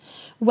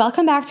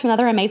Welcome back to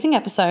another amazing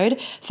episode.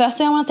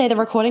 Firstly, I want to say the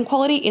recording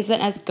quality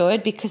isn't as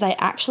good because I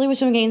actually was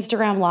doing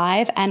Instagram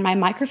Live and my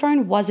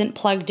microphone wasn't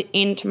plugged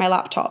into my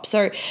laptop.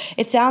 So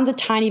it sounds a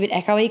tiny bit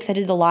echoey because I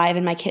did the live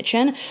in my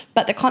kitchen,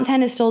 but the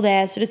content is still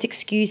there. So just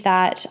excuse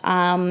that.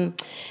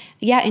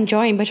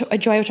 Enjoy.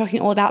 We're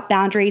talking all about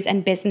boundaries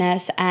and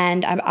business,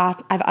 and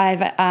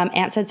I've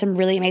answered some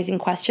really amazing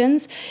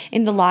questions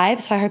in the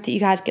live, so I hope that you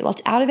guys get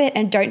lots out of it.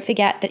 And don't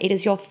forget that it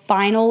is your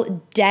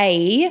final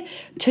day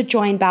to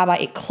join Baba.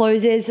 It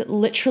closes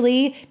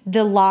literally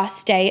the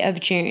last day of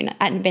June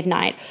at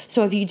midnight.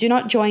 So if you do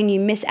not join, you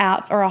miss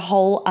out for a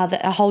whole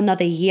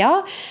nother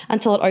year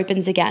until it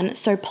opens again.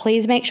 So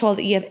please make sure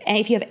that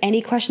if you have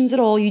any questions at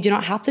all, you do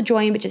not have to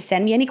join, but just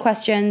send me any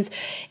questions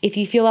if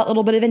you feel that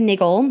little bit of a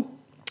niggle.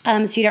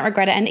 So you don't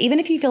regret it. And even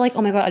if you feel like,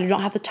 oh my God, I do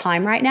not have the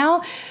time right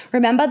now,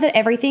 remember that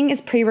everything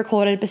is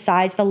pre-recorded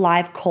besides the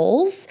live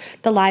calls,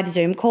 the live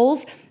Zoom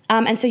calls.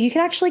 And so you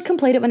can actually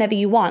complete it whenever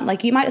you want.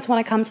 Like you might just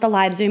want to come to the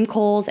live Zoom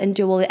calls and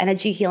do all the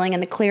energy healing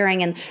and the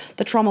clearing and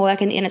the trauma work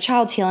and the inner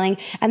child healing.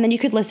 And then you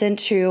could listen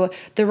to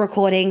the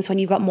recordings when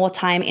you've got more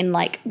time in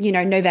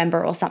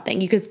November or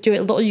something. You could do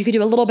a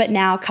little bit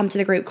now, come to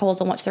the group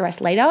calls and watch the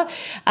rest later.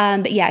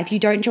 But yeah, if you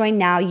don't join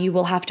now, you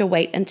will have to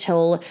wait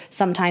until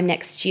sometime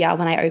next year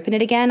when I open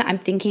it again. I'm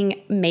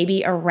thinking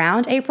maybe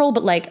around April,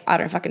 but I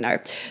don't fucking know.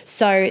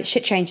 So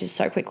shit changes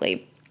so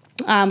quickly.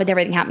 With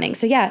everything happening.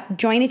 So yeah,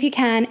 join if you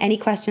can. Any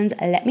questions,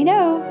 let me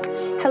know.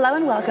 Hello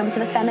and welcome to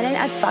the Feminine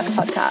as Fuck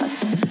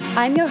podcast.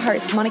 I'm your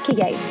host, Monica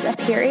Yates, a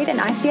period and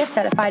ICF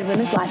certified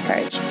women's life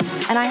coach,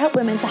 and I help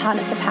women to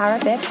harness the power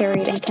of their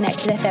period and connect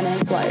to their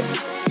feminine flow.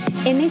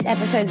 In these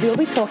episodes, we will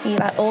be talking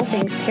about all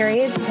things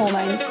periods,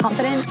 hormones,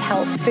 confidence,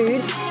 health,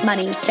 food,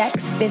 money,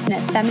 sex,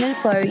 business, feminine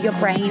flow, your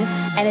brain,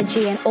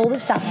 energy, and all the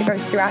stuff that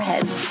goes through our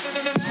heads.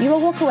 You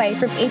will walk away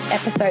from each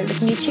episode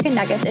with new chicken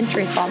nuggets and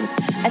truth bombs,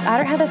 as I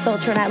don't have a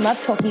filter and I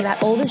love talking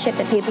about all the shit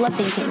that people are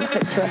thinking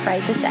but too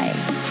afraid to say.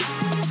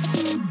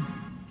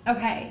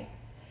 Okay,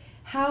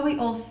 how are we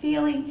all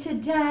feeling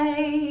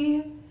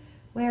today?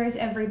 Where is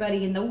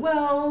everybody in the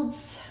world?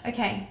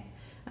 Okay,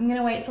 I'm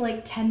gonna wait for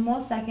 10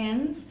 more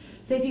seconds.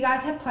 So if you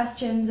guys have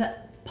questions,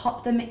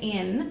 pop them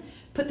in.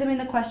 Put them in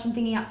the question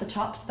thingy up the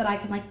top so that I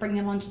can bring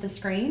them onto the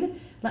screen.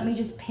 Let me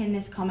just pin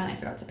this comment. I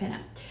forgot to pin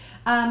it.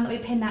 Let me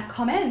pin that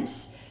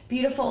comment.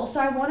 Beautiful. So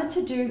what I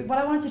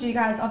wanted to do,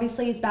 guys,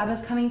 obviously is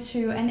Baba's coming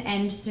to an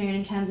end soon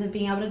in terms of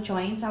being able to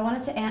join. So I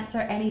wanted to answer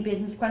any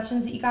business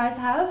questions that you guys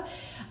have.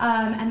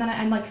 And then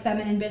I'm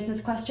feminine business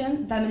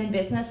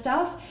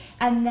stuff.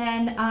 And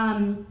then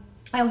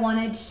I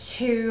wanted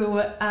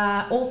to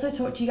also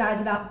talk to you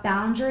guys about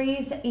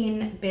boundaries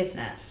in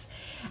business.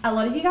 A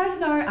lot of you guys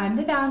know I'm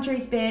the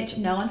boundaries bitch.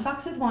 No one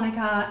fucks with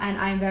Monica, and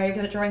I'm very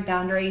good at drawing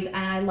boundaries, and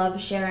I love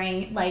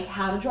sharing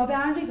how to draw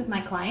boundaries with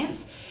my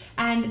clients.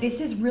 And this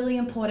is really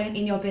important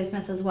in your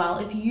business as well.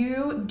 If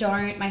you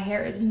don't, my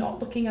hair is not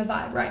looking a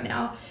vibe right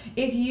now.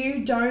 If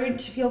you don't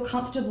feel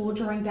comfortable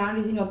drawing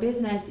boundaries in your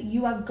business,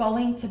 you are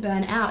going to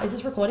burn out. Is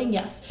this recording?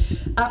 Yes.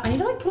 I need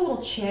to put a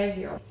little chair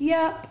here.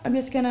 Yep. I'm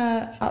just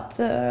gonna up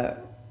the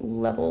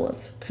level of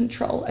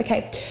control.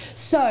 Okay,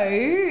 so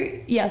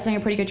yeah, doing a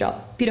pretty good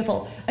job.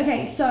 Beautiful.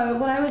 Okay, so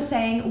what I was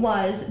saying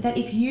was that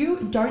if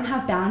you don't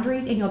have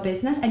boundaries in your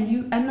business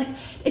and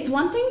it's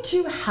one thing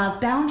to have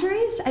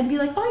boundaries and be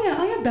oh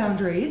yeah, I have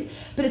boundaries,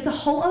 but it's a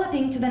whole other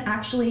thing to then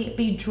actually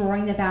be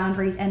drawing the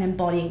boundaries and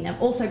embodying them.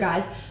 Also,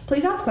 guys,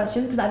 please ask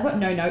questions because I've got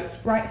no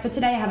notes, right? For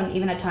today, I haven't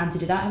even had time to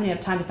do that. I haven't even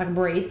had time to fucking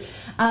breathe.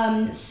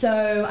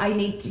 So I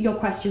need your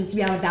questions to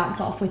be able to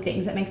bounce off with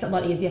things. That makes it a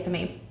lot easier for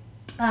me.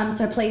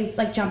 So please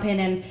jump in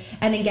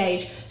and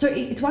engage. So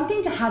it's one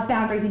thing to have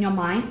boundaries in your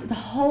mind. It's a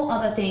whole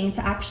other thing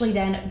to actually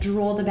then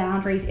draw the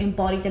boundaries,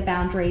 embody the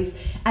boundaries,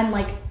 and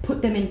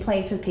put them in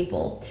place with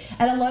people.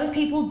 And a lot of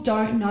people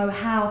don't know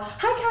how.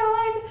 Hi,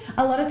 Caroline.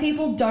 A lot of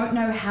people don't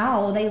know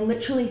how. They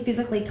literally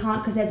physically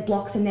can't because there's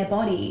blocks in their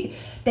body.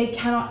 They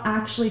cannot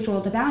actually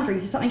draw the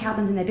boundaries. If something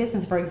happens in their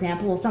business, for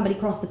example, or somebody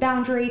crossed the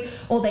boundary,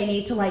 or they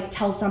need to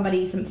tell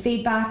somebody some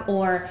feedback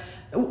or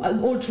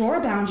draw a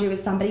boundary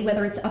with somebody,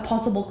 whether it's a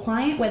possible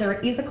client, whether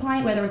it is a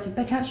client, whether it's a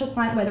potential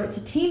client, whether it's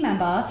a team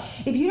member.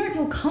 If you don't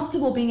feel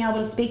comfortable being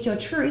able to speak your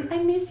truth, I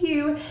miss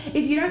you.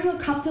 If you don't feel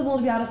comfortable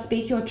to be able to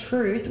speak your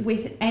truth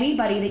with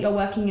anybody that you're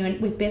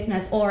working with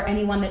business or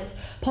anyone that's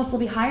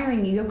possibly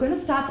hiring you, you're going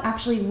to start to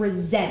actually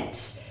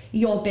resent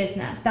your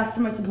business. That's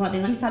the most important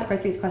thing. Let me start to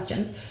go through these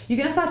questions. You're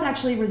going to start to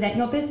actually resent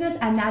your business,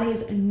 and that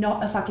is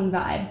not a fucking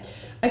vibe.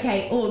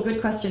 Okay,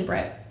 good question,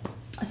 Brett.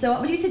 So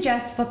what would you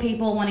suggest for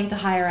people wanting to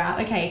hire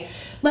out? Okay,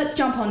 let's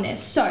jump on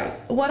this. So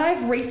what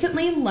I've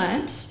recently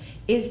learnt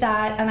is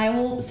that, and I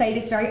will say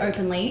this very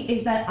openly,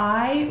 is that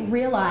I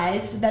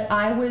realized that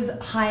I was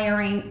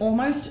hiring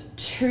almost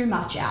too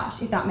much out,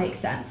 if that makes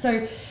sense.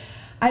 So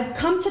I've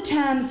come to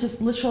terms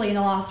just literally in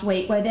the last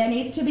week where there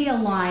needs to be a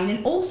line,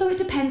 and also it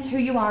depends who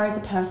you are as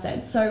a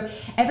person. So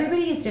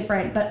everybody is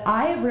different, but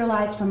I have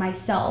realized for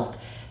myself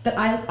that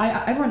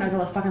everyone knows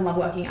I fucking love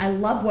working. I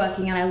love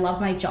working and I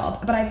love my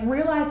job, but I've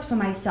realized for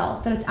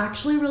myself that it's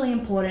actually really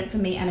important for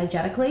me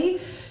energetically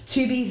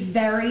to be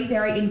very,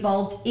 very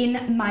involved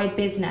in my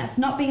business.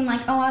 Not being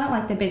like, oh, I don't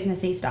like the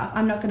businessy stuff,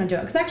 I'm not going to do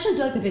it. Because I actually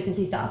do like the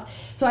businessy stuff.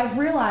 So I've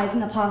realized in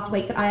the past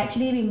week that I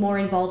actually need to be more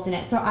involved in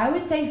it. So I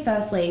would say,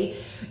 firstly,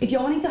 if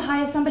you're wanting to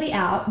hire somebody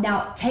out,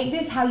 now take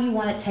this how you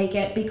want to take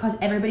it, because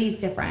everybody's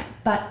different.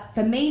 But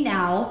for me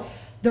now,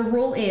 the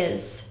rule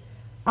is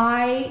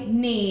I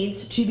need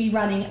to be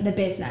running the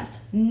business.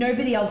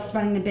 Nobody else is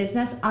running the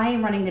business. I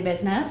am running the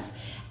business.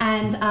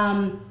 And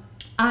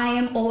I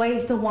am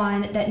always the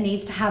one that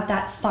needs to have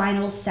that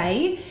final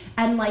say.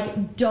 And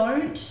like,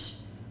 don't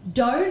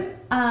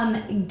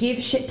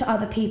give shit to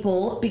other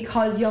people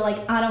because you're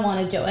like, I don't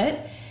want to do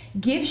it.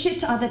 Give shit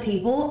to other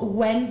people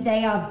when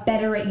they are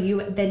better at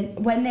you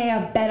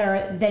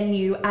than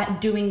you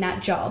at doing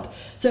that job.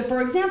 So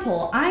for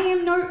example, I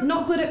am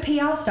not good at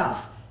PR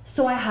stuff,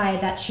 so I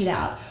hired that shit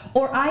out.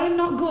 Or I am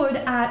not good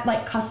at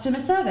like customer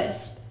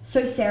service,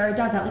 so Sarah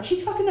does that. Like,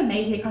 she's fucking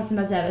amazing at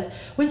customer service.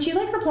 When she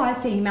like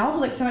replies to emails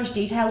with like so much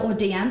detail or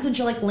DMs, and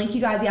she'll like link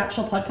you guys the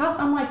actual podcast,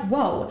 I'm like,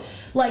 whoa,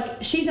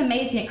 like she's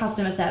amazing at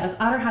customer service.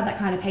 I don't have that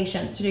kind of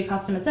patience to do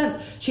customer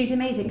service. She's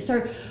amazing.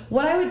 So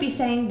what I would be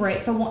saying,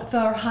 Britt, for wanting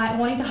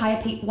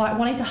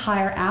to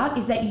hire out,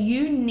 is that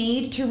you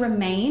need to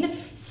remain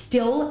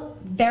still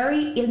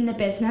very in the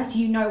business.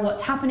 You know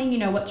what's happening, you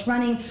know what's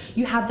running,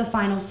 you have the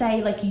final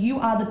say. Like, you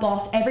are the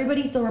boss.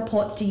 Everybody still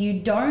reports to you.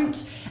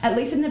 Don't, at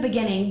least in the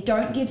beginning,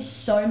 don't give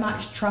so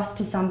much trust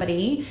to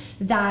somebody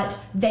that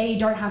they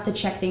don't have to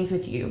check things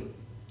with you.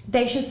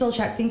 They should still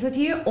check things with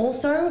you.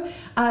 Also,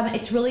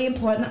 it's really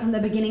important that from the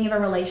beginning of a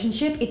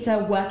relationship, it's a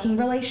working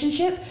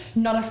relationship,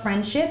 not a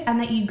friendship, and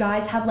that you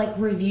guys have like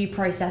review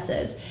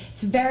processes.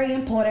 It's very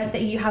important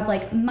that you have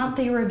like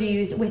monthly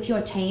reviews with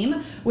your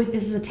team.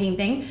 This is a team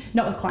thing,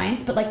 not with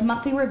clients, but like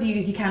monthly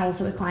reviews. You can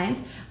also with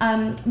clients.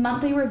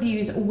 Monthly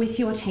reviews with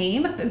your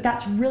team.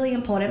 That's really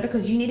important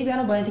because you need to be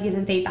able to learn to give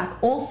them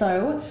feedback.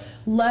 Also,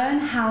 learn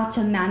how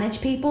to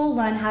manage people,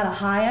 learn how to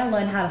hire,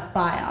 learn how to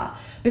fire,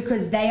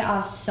 because they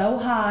are so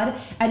hard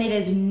and it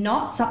is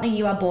not something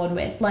you are born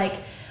with. Like,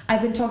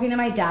 I've been talking to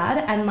my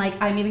dad, and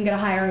like, I'm even going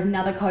to hire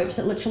another coach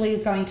that literally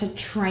is going to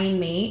train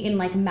me in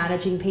like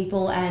managing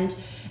people and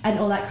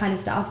all that kind of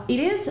stuff. It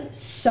is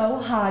so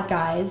hard,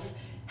 guys,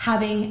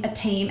 having a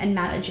team and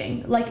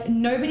managing. Like,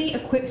 nobody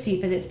equips you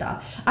for this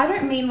stuff. I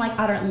don't mean like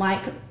I don't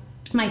like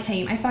my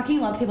team. I fucking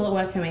love people that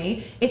work for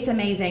me. It's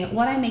amazing.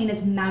 What I mean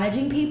is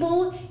managing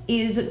people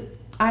is,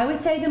 I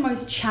would say, the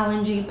most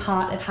challenging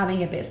part of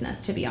having a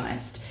business, to be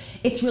honest.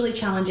 It's really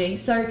challenging.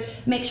 So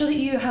make sure that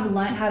you have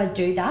learned how to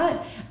do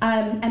that.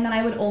 And then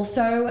I would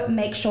also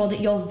make sure that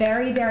you're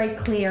very, very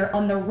clear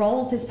on the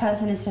roles this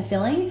person is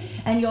fulfilling,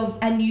 and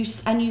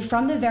you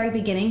from the very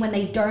beginning, when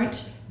they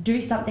don't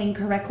do something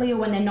correctly or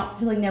when they're not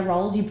fulfilling their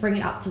roles, you bring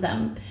it up to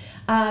them.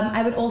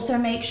 I would also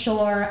make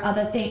sure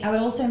that they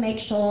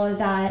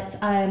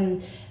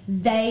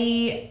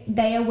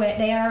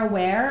are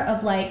aware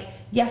of, like,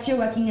 yes, you're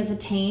working as a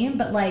team,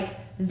 but like,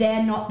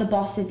 they're not the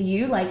boss of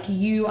you. Like,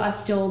 you are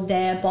still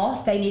their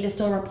boss. They need to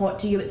still report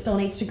to you. It still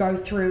needs to go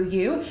through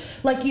you.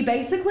 Like, you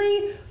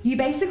basically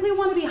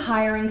want to be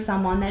hiring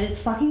someone that is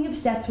fucking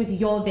obsessed with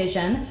your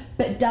vision,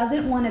 but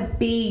doesn't want to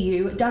be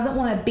you, doesn't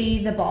want to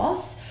be the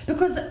boss.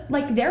 Because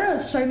like, there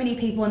are so many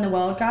people in the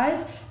world,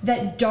 guys,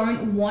 that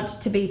don't want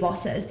to be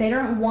bosses. They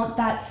don't want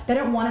that. They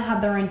don't want to have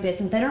their own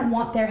business. They don't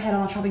want their head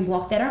on a chopping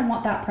block. They don't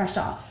want that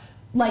pressure.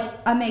 Like,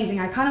 amazing.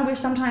 I kind of wish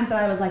sometimes that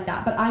I was like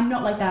that, but I'm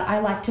not like that. I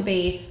like to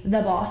be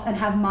the boss and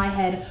have my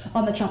head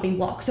on the chopping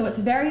block. So it's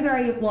very,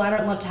 very, well, I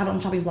don't love to have it on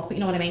the chopping block, but you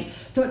know what I mean.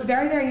 So it's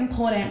very, very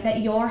important that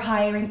you're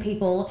hiring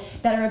people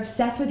that are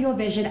obsessed with your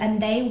vision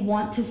and they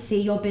want to see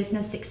your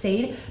business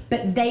succeed,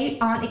 but they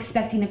aren't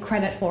expecting the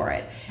credit for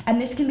it. And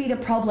this can be the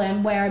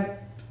problem where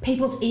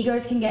people's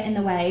egos can get in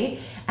the way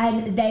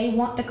and they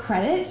want the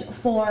credit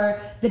for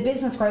the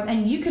business growth.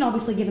 And you can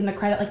obviously give them the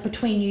credit, like,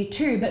 between you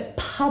two, but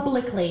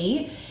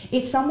publicly,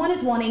 if someone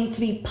is wanting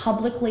to be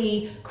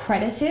publicly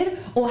credited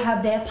or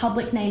have their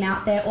public name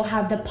out there or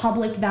have the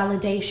public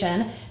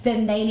validation,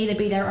 then they need to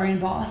be their own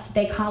boss.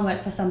 They can't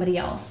work for somebody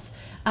else.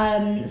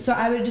 So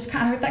I would just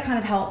I hope that kind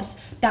of helps.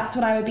 That's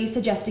what I would be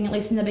suggesting, at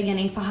least in the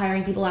beginning, for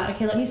hiring people out.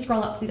 Okay, let me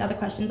scroll up to these other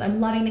questions.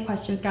 I'm loving the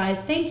questions,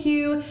 guys. Thank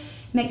you.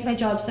 Makes my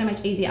job so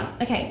much easier.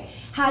 Okay,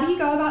 how do you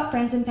go about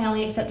friends and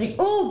family accepting?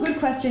 Oh, good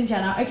question,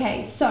 Jenna.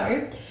 Okay,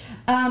 so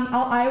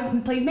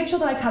please make sure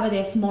that I cover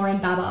this more in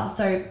Baba.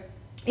 So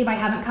if I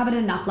haven't covered it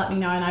enough, let me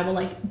know and I will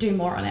like do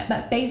more on it.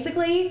 But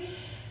basically,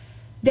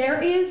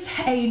 there is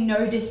a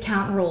no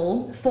discount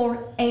rule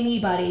for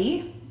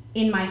anybody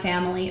in my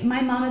family.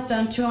 My mom has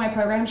done 2 of my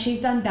programs. She's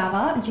done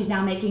Baba and she's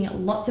now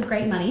making lots of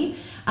great money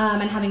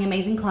and having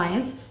amazing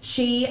clients.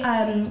 She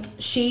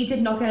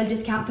did not get a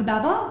discount for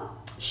Baba.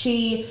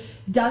 She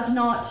does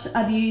not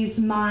abuse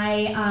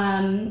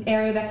my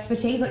area of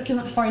expertise. Like, she'll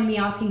not phone me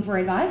asking for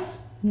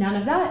advice. None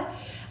of that.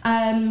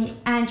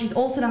 And she's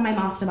also done my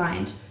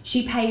mastermind.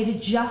 She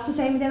paid just the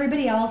same as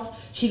everybody else.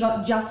 She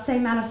got just the same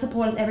amount of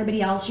support as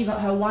everybody else. She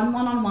got her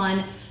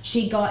one-on-one.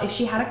 if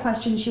she had a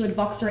question, she would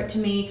Voxer it to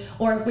me,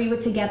 or if we were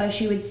together,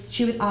 she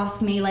would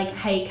ask me like,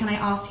 hey, can I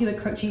ask you a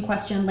coaching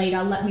question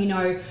later? Let me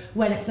know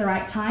when it's the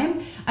right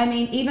time. I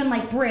mean, even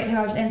like Britt, who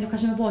I just answered a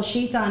question before,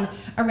 she's done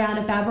a round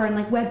of Babber, and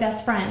like we're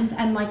best friends,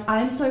 and like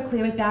I'm so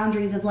clear with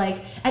boundaries of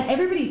like, and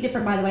everybody's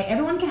different, by the way.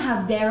 Everyone can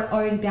have their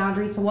own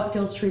boundaries for what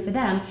feels true for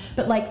them.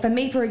 But like for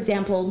me, for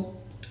example,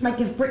 like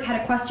if Britt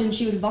had a question,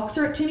 she would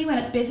Voxer it to me when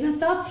it's business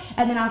stuff,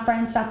 and then our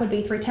friend stuff would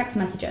be through text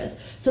messages.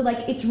 So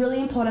like it's really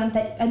important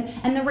that,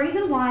 and the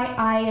reason why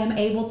I am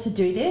able to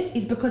do this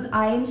is because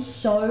I am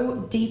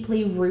so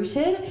deeply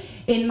rooted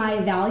in my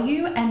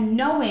value, and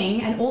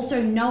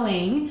also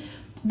knowing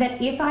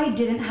that if I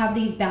didn't have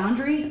these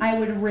boundaries, I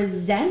would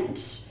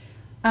resent,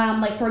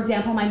 like for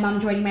example, my mum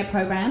joining my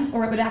programs,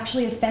 or it would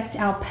actually affect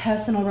our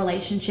personal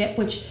relationship,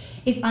 which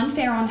is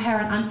unfair on her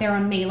and unfair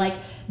on me. Like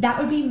that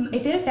would be,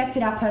 if it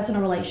affected our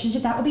personal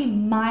relationship, that would be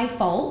my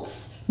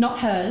fault, not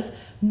hers,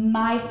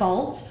 my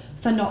fault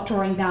for not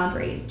drawing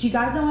boundaries. Do you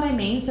guys know what I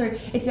mean? So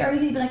it's very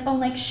easy to be like, oh,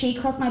 like she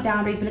crossed my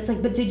boundaries, but it's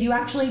like, but did you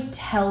actually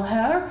tell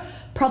her?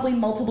 Probably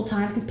multiple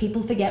times, because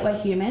people forget we're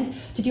humans.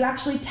 Did you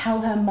actually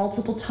tell her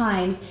multiple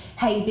times,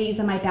 hey, these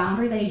are my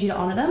boundaries, I need you to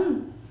honor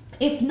them?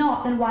 If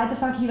not, then why the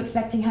fuck are you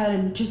expecting her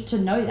to just to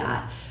know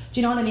that? Do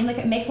you know what I mean? Like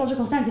it makes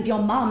logical sense. If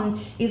your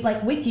mum is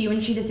like with you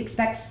and she just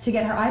expects to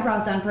get her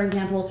eyebrows done, for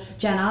example,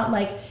 Jenna,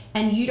 like,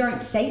 and you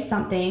don't say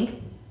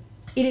something,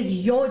 it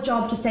is your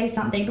job to say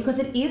something, because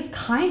it is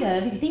kind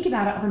of, if you think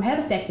about it from her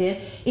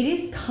perspective, it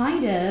is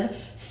kind of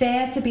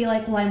fair to be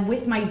like, well, I'm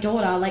with my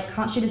daughter, like,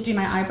 can't she just do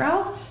my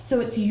eyebrows? So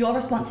it's your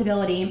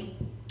responsibility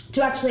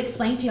to actually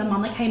explain to your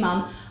mum, like, hey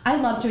mum, I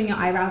love doing your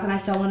eyebrows and I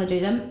still want to do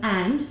them,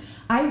 and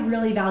I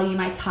really value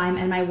my time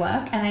and my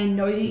work, and I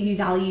know that you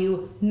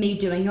value me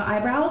doing your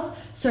eyebrows.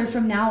 So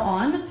from now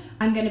on,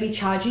 I'm going to be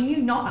charging you,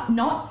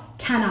 not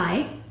can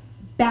I,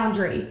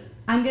 boundary.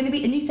 I'm going to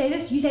be, and you say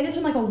this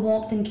from like a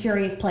warmth and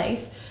curious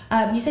place.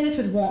 You say this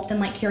with warmth and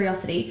like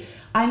curiosity.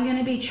 I'm going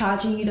to be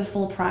charging you the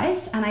full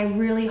price, and I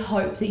really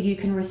hope that you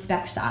can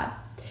respect that.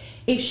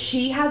 If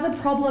she has a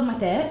problem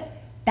with it,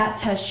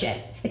 that's her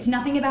shit. It's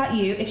nothing about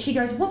you. If she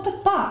goes, what the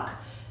fuck?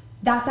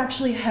 That's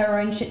actually her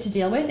own shit to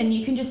deal with, and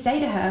you can just say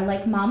to her,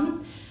 like,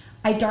 mum,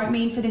 I don't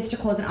mean for this to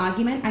cause an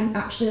argument. I'm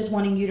actually just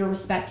wanting you to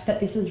respect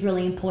that this is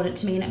really important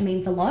to me and it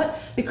means a lot,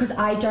 because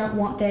I don't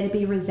want there to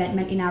be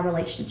resentment in our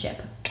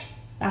relationship.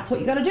 That's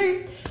what you got to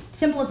do.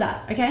 Simple as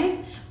that,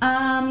 okay?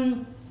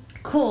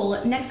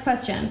 Cool. Next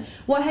question.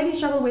 What have you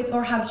struggled with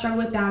or have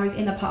struggled with boundaries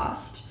in the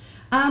past?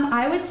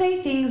 I would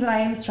say things that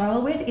I have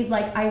struggled with is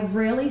like I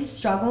really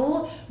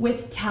struggle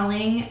with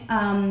telling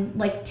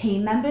like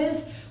team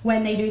members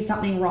when they do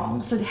something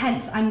wrong. So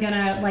hence I'm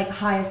gonna like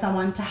hire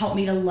someone to help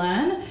me to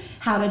learn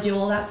how to do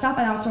all that stuff.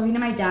 And I was talking to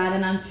my dad,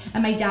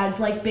 and my dad's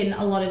like been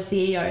a lot of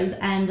CEOs,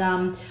 and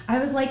I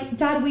was like,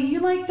 Dad, were you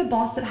like the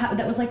boss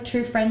that was like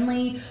too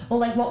friendly, or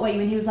like what were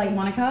you? And he was like,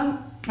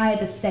 Monica, I had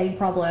the same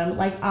problem.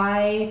 Like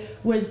I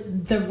was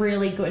the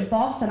really good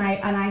boss, and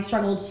I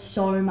struggled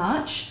so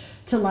much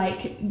to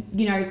like,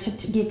 you know,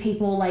 to give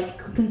people like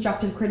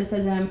constructive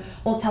criticism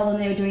or tell them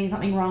they were doing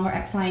something wrong or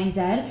X, Y, and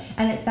Z.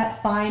 And it's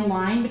that fine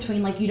line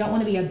between like, you don't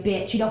want to be a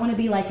bitch, you don't want to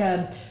be like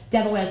a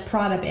Devil Wears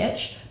Prada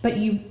bitch, but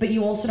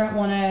you also don't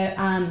want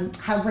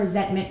to have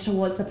resentment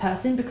towards the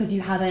person because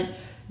you haven't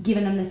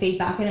given them the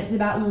feedback. And it's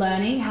about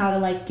learning how to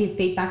like give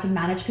feedback and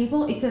manage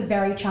people. It's a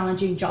very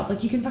challenging job.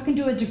 Like you can fucking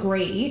do a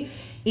degree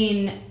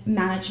in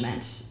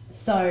management.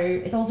 So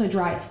it's also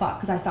dry as fuck,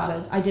 because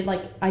I did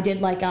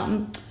like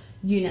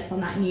units on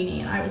that in uni,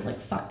 and I was like,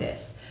 fuck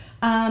this.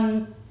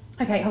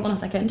 Okay, hold on a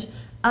second.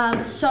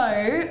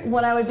 So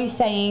what I would be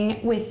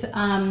saying with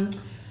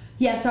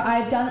so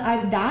I've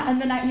that,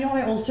 and then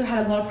I also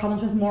had a lot of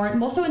problems with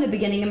more so in the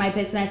beginning of my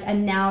business,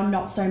 and now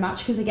not so much,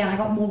 because again I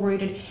got more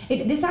rooted.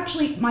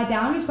 My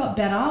boundaries got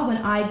better when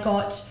I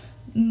got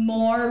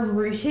more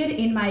rooted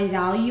in my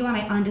value, and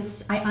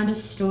I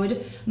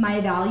understood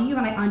my value,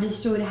 and I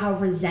understood how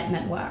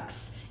resentment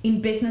works in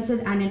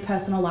businesses and in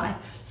personal life.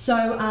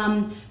 So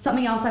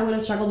something else I would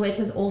have struggled with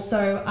was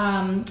also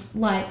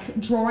like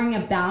drawing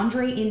a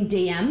boundary in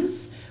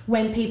DMs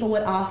when people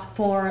would ask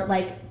for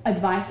like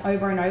advice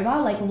over and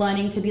over, like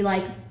learning to be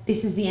like,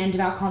 this is the end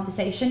of our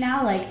conversation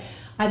now. Like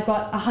I've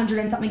got 100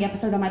 and something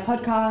episodes on my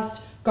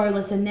podcast, go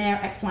listen there,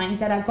 X, Y, and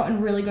Z. I've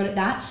gotten really good at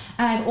that.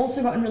 And I've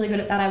also gotten really good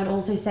at that, I would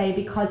also say,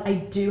 because I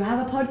do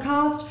have a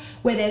podcast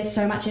where there's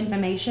so much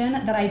information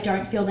that I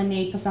don't feel the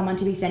need for someone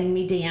to be sending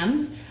me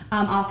DMs.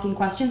 Asking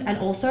questions. And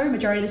also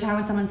majority of the time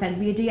when someone sends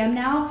me a DM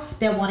now,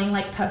 they're wanting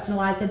like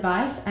personalized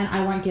advice, and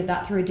I won't give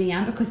that through a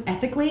DM, because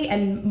ethically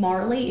and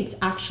morally it's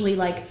actually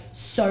like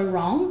so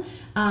wrong.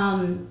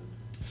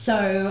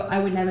 So I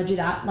would never do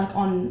that, like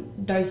on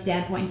those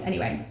standpoints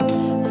anyway.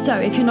 So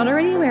if you're not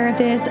already aware of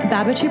this,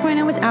 Baba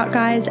 2.0 is out,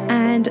 guys,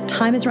 and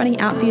time is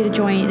running out for you to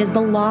join. It is the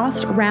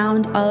last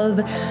round of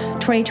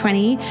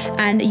 2020,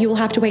 and you will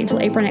have to wait until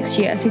April next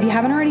year. So if you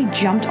haven't already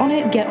jumped on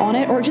it, get on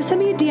it, or just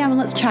send me a DM and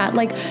let's chat.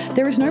 Like,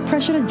 there is no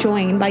pressure to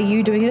join by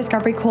you doing a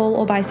discovery call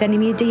or by sending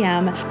me a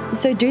DM.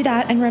 So do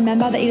that, and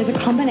remember that it is a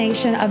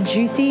combination of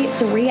juicy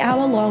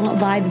 3-hour-long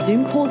live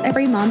Zoom calls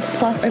every month,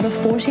 plus over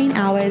 14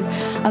 hours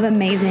of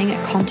amazing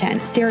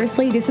content.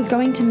 Seriously, this is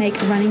going to make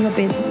running your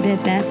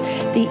business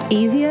the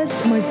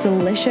easiest, most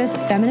delicious,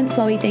 feminine,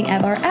 flowy thing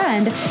ever,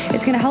 and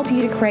it's going to help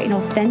you to create an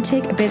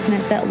authentic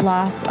business that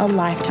lasts a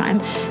lifetime.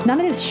 None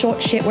of this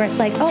short shit where it's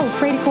like, oh,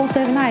 create a course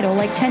overnight or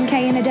like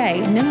 10K in a day.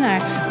 No.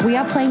 We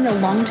are playing the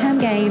long-term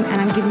game,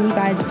 and I'm giving you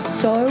guys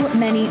so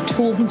many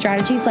tools and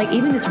strategies. Like,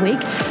 even this week,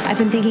 I've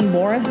been thinking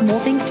more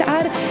things to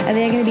add, and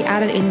they're going to be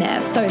added in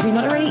there. So if you're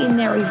not already in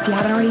there, or if you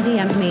haven't already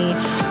DM'd me,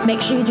 make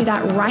sure you do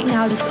that right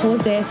now. Just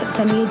pause this,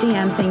 send me a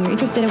DM saying you're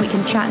interested, and we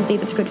can chat and see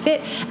if it's a good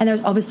fit. And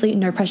there's obviously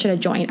no pressure to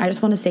join. I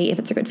just want to see if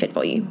it's a good fit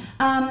for you.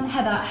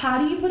 Heather, how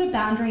do you put a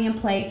boundary in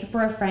place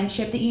for a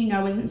friendship that you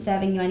know isn't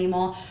serving you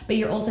anymore, but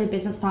you're also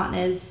business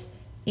partners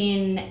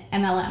in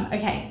MLM?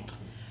 Okay.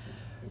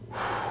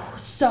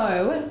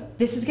 So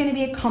this is going to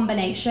be a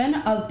combination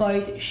of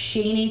both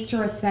she needs to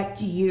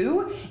respect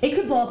you. It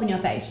could blow up in your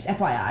face, just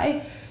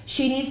FYI.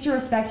 She needs to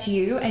respect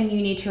you and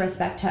you need to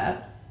respect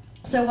her.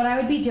 So what I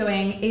would be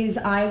doing is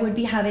I would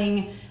be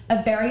having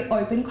a very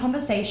open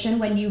conversation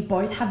when you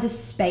both have the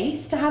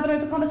space to have an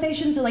open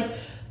conversation. So like,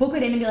 book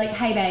it in and be like,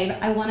 hey babe,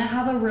 I want to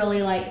have a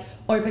really like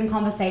open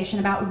conversation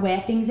about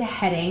where things are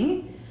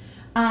heading.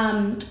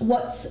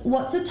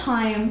 What's a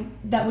time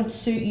that would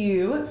suit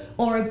you,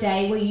 or a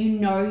day where you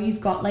know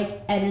you've got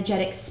like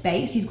energetic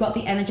space, you've got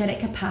the energetic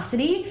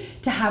capacity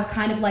to have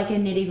kind of like a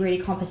nitty-gritty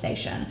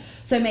conversation.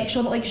 So make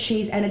sure that like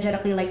she's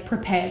energetically like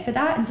prepared for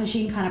that, and so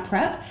she can kind of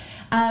prep.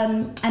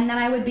 And then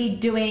I would be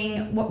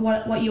doing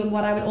what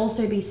I would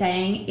also be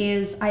saying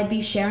is I'd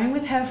be sharing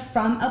with her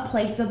from a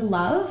place of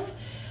love,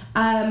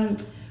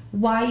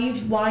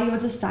 why you're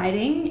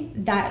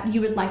deciding that you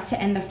would like to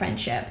end the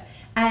friendship.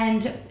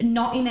 And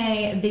not in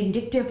a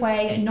vindictive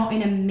way, not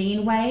in a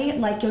mean way,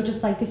 like you're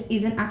just like, this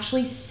isn't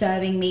actually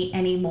serving me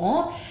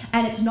anymore.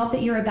 And it's not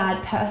that you're a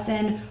bad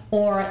person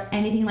or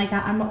anything like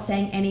that. I'm not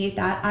saying any of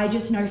that. I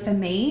just know for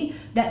me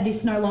that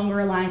this no longer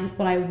aligns with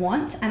what I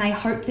want. And I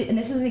hope that, and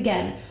this is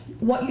again,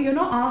 what you're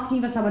not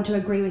asking for someone to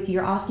agree with you,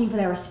 you're asking for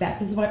their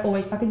respect. This is what I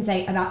always fucking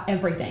say about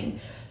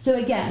everything. So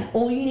again,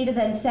 all you need to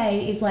then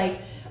say is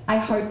like, I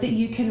hope that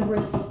you can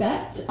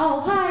respect. Oh,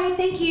 hi,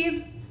 thank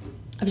you.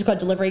 I've just got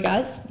delivery,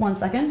 guys. 1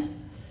 second.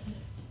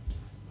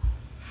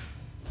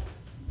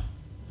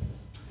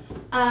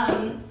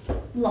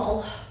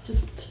 Lol.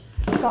 Just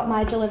got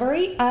my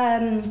delivery.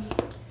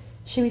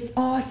 It's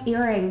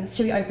earrings.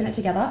 Should we open it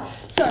together?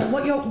 So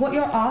what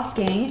you're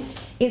asking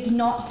is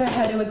not for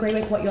her to agree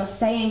with what you're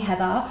saying,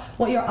 Heather.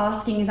 What you're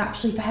asking is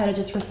actually for her to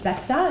just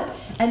respect that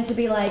and to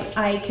be like,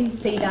 I can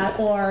see that,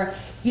 or,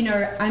 you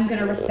know, I'm going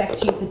to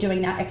respect you for doing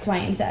that X, Y,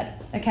 and Z.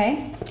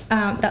 Okay?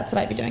 That's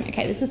what I'd be doing.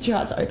 Okay, this is too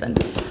hard to open.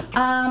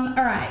 All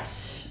right.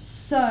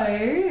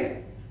 So,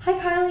 hi,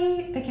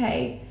 Kylie.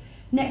 Okay.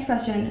 Next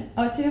question.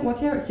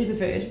 What's your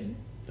superfood?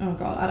 Oh,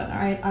 God, I don't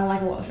know. I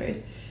like a lot of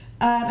food.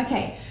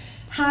 Okay.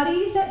 How do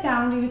you set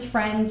boundaries with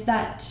friends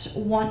that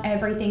want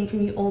everything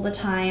from you all the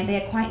time?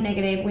 They are quite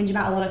negative, whinge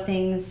about a lot of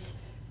things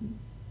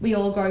we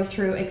all go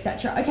through,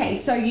 etc. Okay,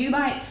 so you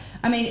might,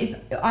 it's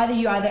either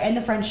you end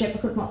the friendship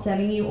because it's not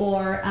serving you,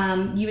 or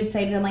you would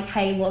say to them like,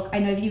 hey, look, I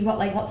know that you've got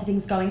like lots of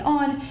things going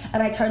on,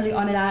 and I totally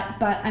honor that,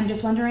 but I'm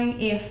just wondering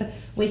if I'm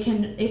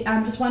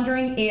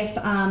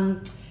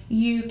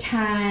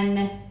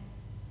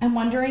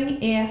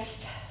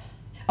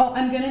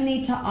going to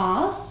need to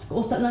ask,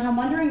 or something like, I'm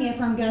wondering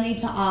if I'm going to need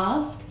to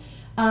ask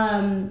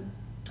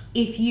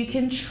if you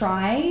can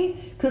try,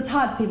 because it's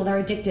hard for people, they're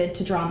addicted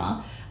to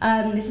drama.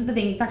 This is the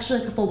thing, it's actually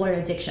like a full-blown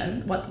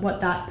addiction, what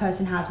that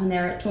person has when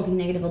they're talking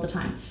negative all the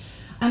time.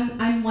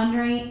 I'm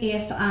wondering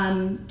if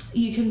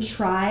you can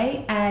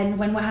try, and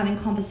when we're having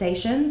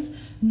conversations,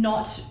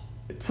 not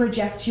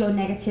project your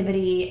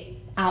negativity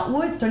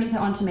outwards. Don't even say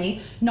onto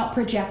me. Not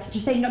project,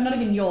 just say not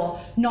even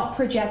not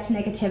project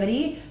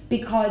negativity,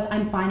 because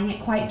I'm finding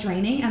it quite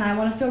draining and I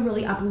want to feel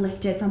really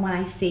uplifted from when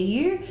I see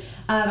you,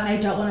 and I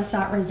don't want to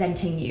start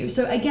resenting you.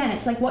 So again,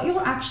 it's like what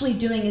you're actually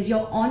doing is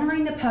you're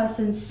honoring the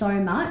person so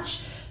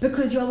much,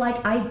 because you're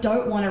like, I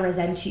don't want to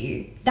resent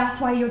you.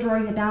 That's why you're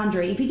drawing the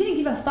boundary. If you didn't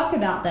give a fuck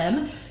about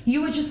them,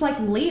 you would just like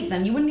leave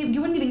them. You wouldn't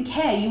even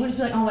care. You would just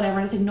be like, oh, whatever,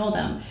 and just ignore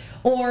them.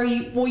 Or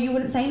you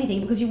wouldn't say anything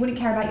because you wouldn't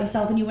care about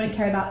yourself and you wouldn't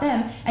care about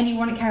them and you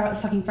wouldn't care about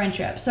the fucking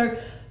friendship. So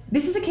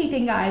this is the key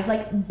thing, guys.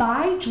 Like,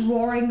 by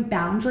drawing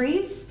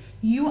boundaries,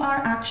 you are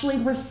actually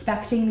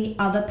respecting the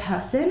other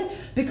person,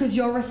 because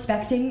you're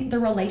respecting the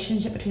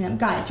relationship between them.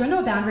 Guys, do you know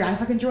a boundary I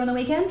fucking drew on the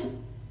weekend?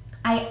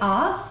 I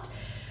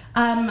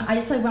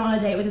just like went on a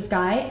date with this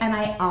guy and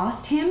I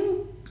asked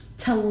him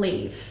to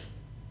leave.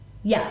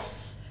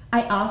 Yes,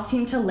 I asked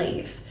him to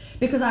leave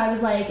because I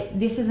was like,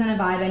 this isn't a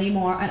vibe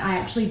anymore and I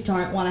actually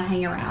don't want to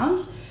hang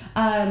around.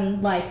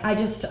 Like I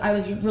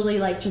was really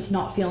like just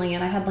not feeling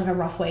it. I had like a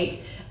rough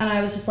week, and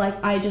I was just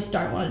like, I just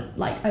don't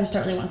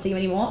really want to see you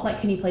anymore.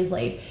 Like, can you please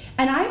leave?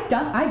 And I've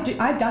done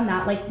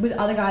that like with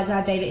other guys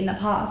I've dated in the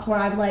past, where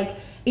I've like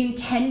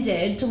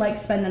intended to like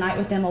spend the night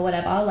with them or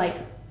whatever. Like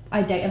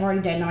I've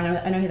already dated them.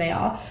 I know who they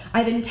are.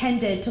 I've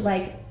intended to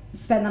like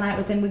spend the night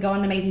with them. We go on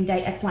an amazing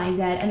date, X, Y, and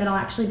Z, and then I'll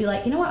actually be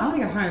like, you know what, I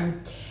want to go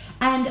home.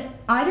 And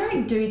I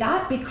don't do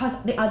that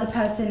because the other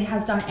person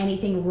has done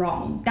anything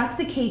wrong. That's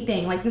the key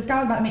thing. Like, this guy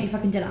was about to make me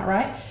fucking dinner,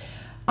 right?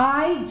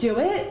 I do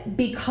it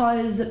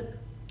because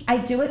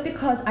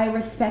I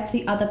respect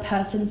the other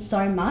person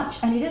so much,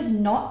 and it is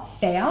not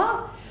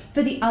fair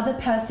for the other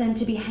person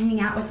to be hanging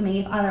out with me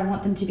if I don't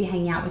want them to be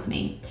hanging out with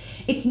me.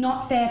 It's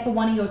not fair for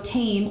one of your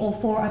team or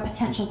for a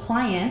potential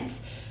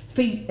clients.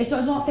 It's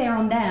not fair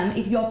on them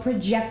if you're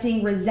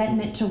projecting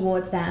resentment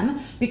towards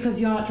them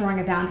because you're not drawing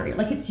a boundary.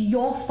 Like, it's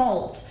your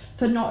fault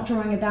for not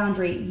drawing a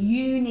boundary.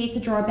 You need to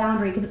draw a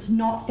boundary because it's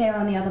not fair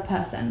on the other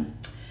person.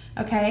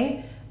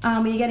 Okay?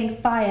 You're getting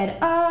fired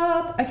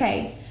up.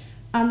 Okay.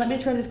 Let me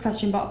just go to this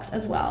question box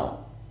as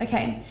well.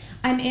 Okay.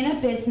 I'm in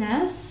a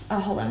business. Oh,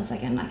 hold on a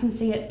second. I can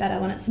see it better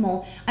when it's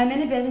small. I'm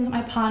in a business, but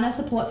my partner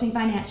supports me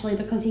financially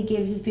because he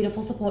gives his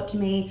beautiful support to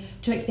me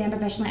to expand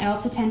professionally. I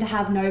also tend to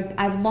have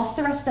I've lost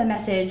the rest of the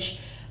message.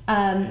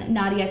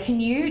 Nadia, can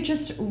you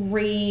just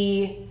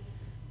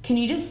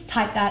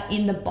type that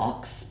in the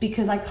box,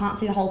 because I can't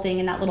see the whole thing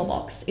in that little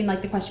box, in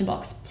like the question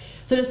box.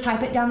 So just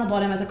type it down the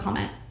bottom as a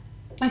comment.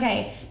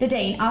 Okay,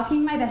 Nadine,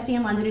 asking my bestie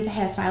in London who's a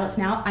hairstylist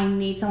now. I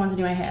need someone to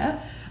do my hair.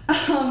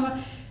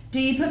 Do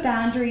you put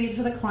boundaries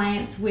for the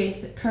clients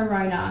with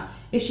Corona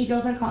if she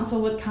feels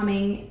uncomfortable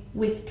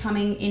with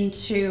coming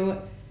into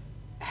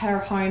her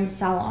home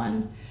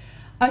salon?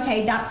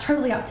 Okay, that's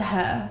totally up to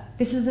her.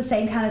 This is the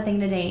same kind of thing,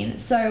 Nadine.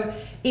 So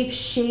if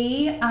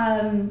she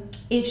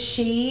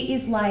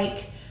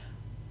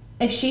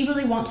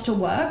really wants to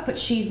work, but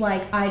she's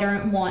like, I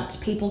don't want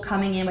people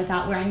coming in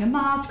without wearing a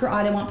mask, or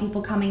I don't want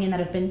people coming in that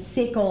have been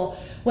sick, or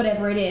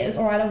whatever it is,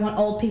 or I don't want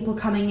old people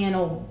coming in,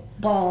 or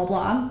blah, blah,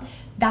 blah.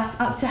 That's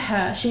up to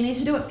her. She needs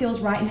to do what feels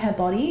right in her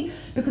body,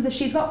 because if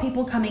she's got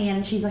people coming in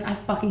and she's like, I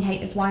fucking hate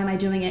this, why am I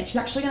doing it? She's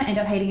actually going to end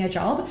up hating her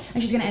job,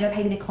 and she's going to end up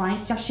hating the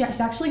clients. You're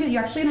actually going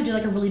to do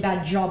like a really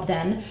bad job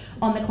then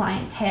on the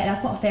client's hair.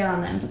 That's not fair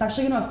on them. So it's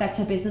actually going to affect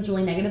her business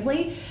really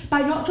negatively.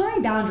 By not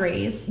drawing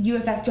boundaries, you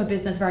affect your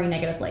business very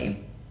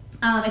negatively.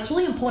 It's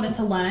really important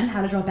to learn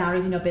how to draw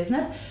boundaries in your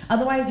business.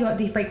 Otherwise,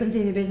 the frequency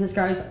of your business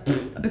goes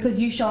because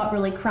you show up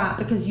really crap,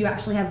 because you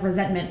actually have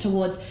resentment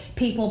towards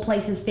people,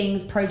 places,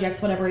 things,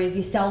 projects, whatever it is,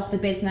 yourself, the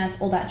business,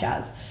 all that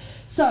jazz.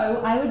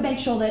 So I would make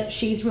sure that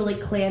she's really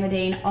clear,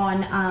 Nadine,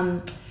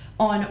 on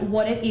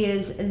what it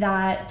is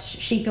that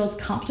she feels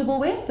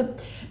comfortable with.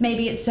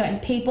 Maybe it's certain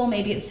people,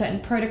 maybe it's certain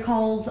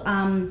protocols,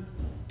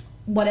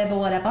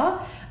 whatever.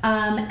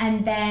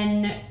 And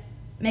then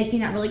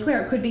making that really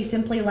clear. It could be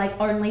simply like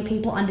only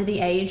people under the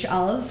age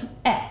of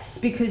X,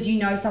 because you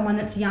know someone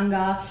that's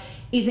younger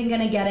isn't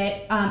going to get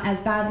it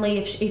as badly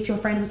if your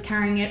friend was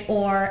carrying it,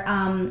 or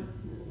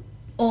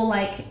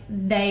like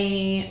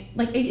they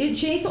like it,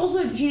 she needs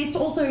to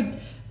also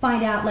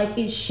find out, like,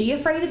 is she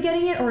afraid of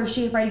getting it, or is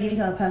she afraid of giving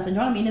to the other person? You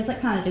know what I mean? It's like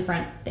kind of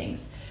different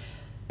things.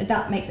 If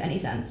that makes any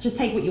sense. Just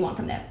take what you want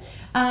from there.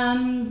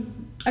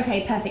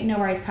 Okay, perfect. No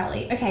worries,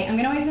 Kylie. Okay, I'm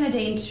going to wait for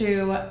Nadine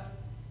to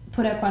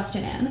put her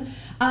question in.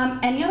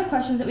 Any other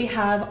questions that we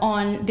have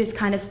on this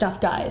kind of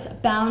stuff, guys?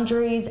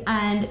 Boundaries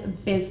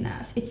and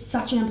business. It's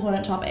such an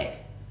important topic.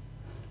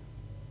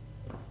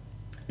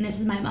 And this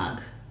is my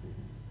mug.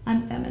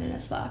 I'm feminine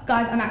as fuck.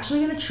 Guys, I'm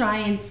actually going to try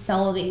and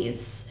sell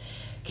these.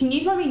 Can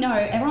you let me know?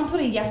 Everyone put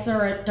a yes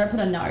or don't put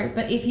a no.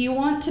 But if you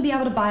want to be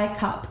able to buy a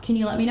cup, can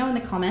you let me know in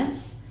the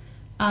comments?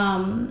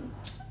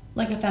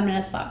 Like a feminine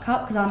as fuck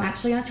cup, because I'm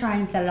actually going to try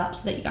and set it up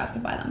so that you guys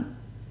can buy them.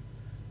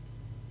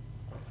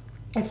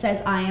 It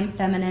says, I am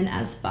feminine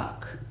as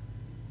fuck.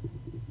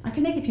 I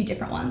could make a few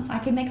different ones. I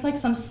could make like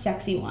some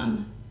sexy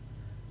one.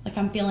 Like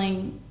I'm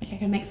feeling like I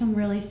could make some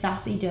really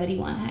sassy, dirty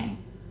one, hey?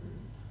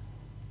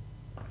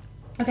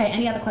 Okay,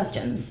 any other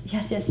questions?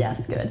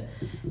 Yes, good.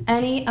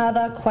 Any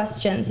other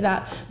questions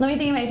about, let me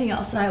think of anything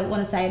else that I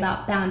want to say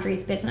about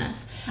boundaries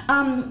business.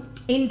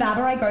 In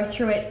Baba, I go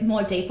through it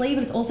more deeply,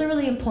 but it's also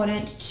really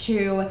important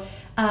to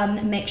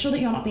make sure that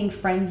you're not being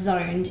friend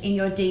zoned in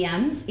your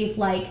DMs. If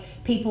like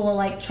people are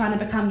like trying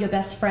to become your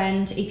best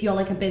friend, if you're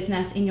like a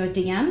business in your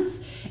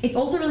DMs, it's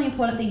also really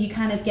important that you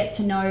kind of get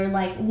to know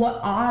like what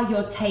are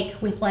your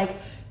take with like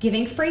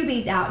giving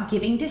freebies out,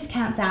 giving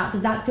discounts out.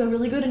 Does that feel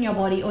really good in your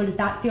body, or does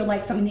that feel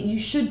like something that you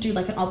should do,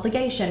 like an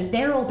obligation?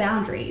 They're all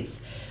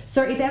boundaries.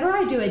 So if ever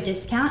I do a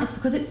discount, it's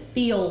because it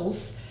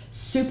feels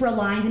super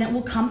aligned, and it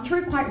will come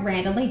through quite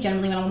randomly.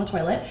 Generally when I'm on the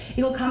toilet,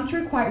 it will come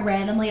through quite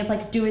randomly of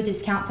like, do a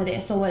discount for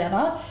this or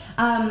whatever.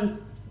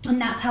 And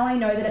that's how I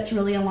know that it's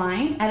really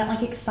aligned, and it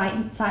like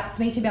excites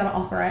me to be able to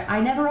offer it.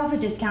 I never offer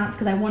discounts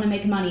because I want to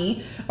make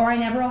money, or I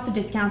never offer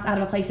discounts out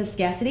of a place of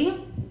scarcity,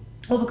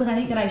 or because I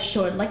think that I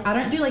should. Like I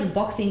don't do like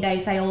Boxing Day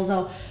sales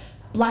or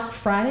Black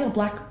Friday or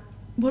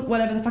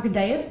whatever the fucking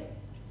day is.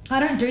 I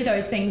don't do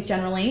those things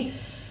generally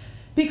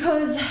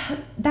because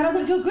that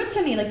doesn't feel good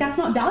to me. Like, that's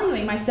not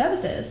valuing my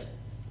services.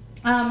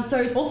 So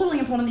it's also really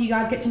important that you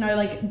guys get to know,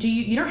 like,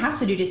 you don't have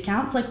to do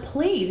discounts. Like,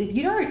 please, if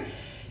you don't,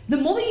 the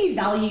more that you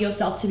value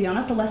yourself, to be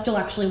honest, the less you'll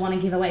actually want to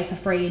give away for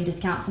free and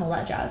discounts and all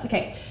that jazz.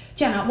 Okay,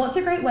 Jenna, what's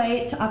a great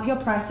way to up your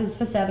prices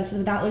for services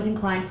without losing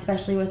clients,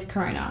 especially with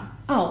Corona?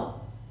 Oh,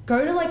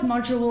 go to like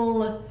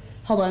module,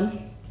 hold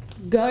on.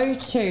 Go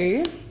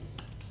to,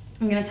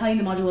 I'm going to tell you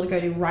the module to go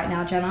to right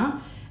now,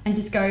 Gemma, and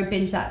just go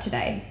binge that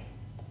today.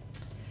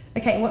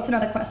 Okay, what's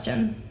another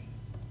question?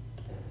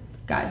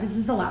 Guys, this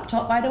is the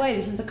laptop, by the way.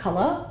 This is the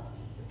color.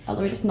 Oh,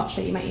 let me just not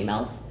show you my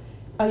emails.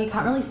 Oh, you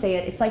can't really see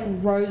it. It's like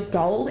rose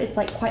gold. It's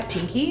like quite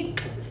pinky.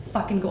 It's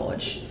fucking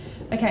gorge.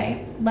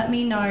 Okay, let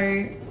me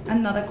know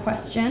another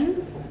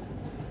question.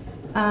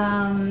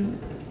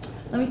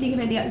 Let me think of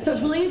anything else. So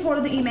it's really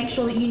important that you make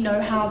sure that you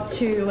know how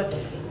to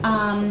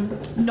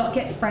not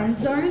get friend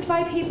zoned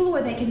by people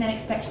where they can then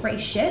expect free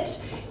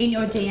shit in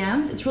your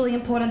DMs. It's really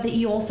important that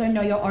you also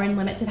know your own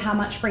limits of how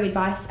much free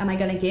advice am I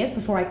going to give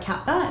before I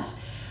cap that.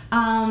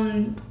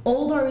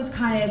 All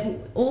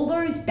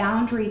those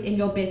boundaries in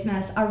your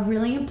business are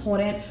really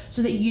important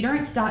so that you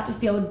don't start to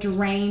feel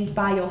drained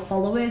by your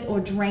followers or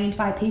drained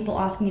by people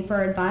asking you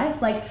for advice.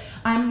 Like,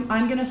 I'm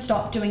gonna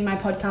stop doing my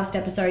podcast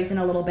episodes in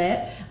a little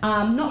bit,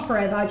 not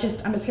forever. I'm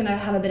just gonna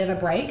have a bit of a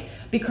break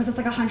because it's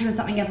like 100 and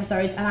something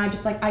episodes, and I'm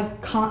just like, I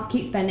can't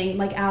keep spending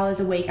like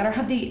hours a week. I don't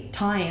have the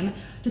time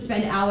to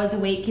spend hours a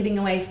week giving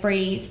away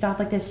free stuff.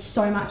 Like, there's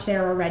so much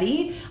there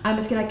already. I'm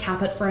just gonna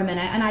cap it for a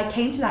minute. And I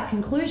came to that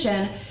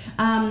conclusion,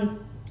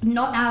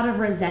 not out of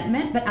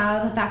resentment, but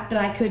out of the fact that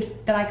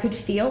I could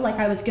feel like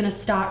I was gonna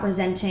start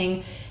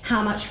resenting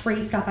how much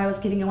free stuff I was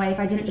giving away if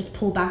I didn't just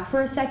pull back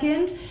for a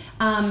second,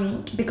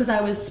 because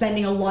I was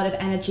spending a lot of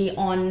energy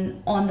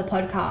on the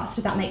podcast,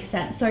 if that makes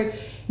sense. So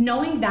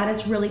knowing that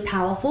is really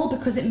powerful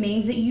because it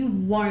means that you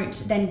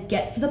won't then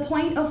get to the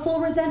point of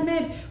full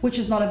resentment, which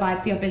is not a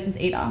vibe for your business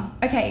either.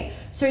 Okay,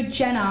 so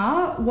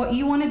Jenna, what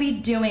you want to be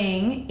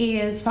doing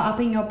is, for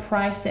upping your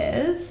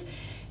prices,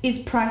 is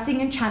pricing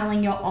and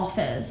channeling your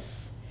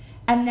offers.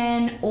 And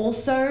then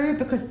also,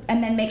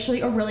 and then make sure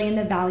you're really in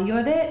the value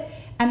of it.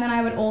 And then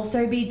I would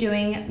also be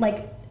doing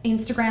like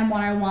Instagram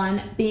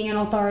 101, being an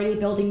authority,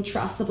 building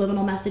trust,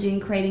 subliminal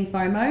messaging, creating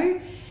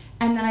FOMO.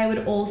 And then I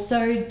would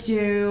also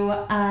do,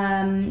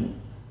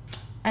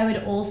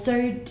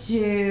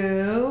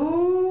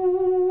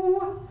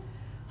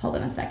 hold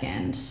on a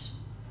second.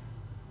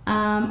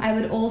 I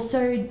would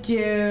also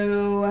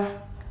do,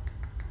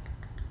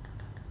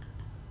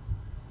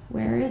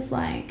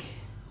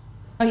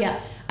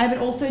 I would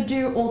also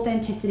do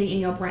authenticity in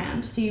your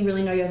brand, so you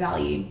really know your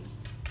value.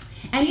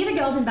 Any of the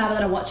girls in Baba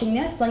that are watching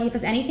this, like, if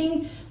there's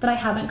anything that I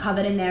haven't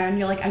covered in there and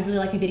you're like, I really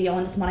like a video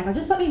on this, Monica,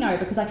 just let me know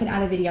because I can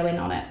add a video in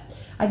on it.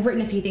 I've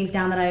written a few things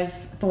down that I've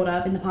thought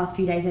of in the past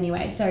few days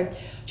anyway, so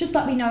just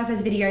let me know if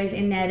there's videos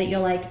in there that you're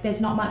like, there's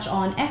not much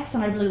on X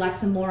and I'd really like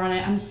some more on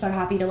it. I'm so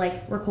happy to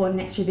like record an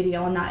extra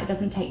video on that. It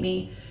doesn't take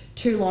me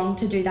too long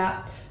to do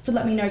that, so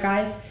let me know,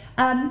 guys.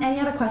 Any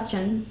other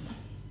questions?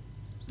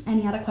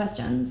 Any other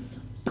questions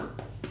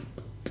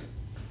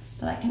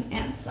that I can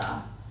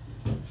answer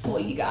for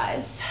you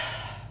guys?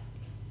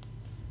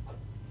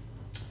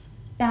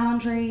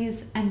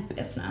 Boundaries and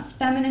business,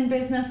 feminine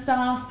business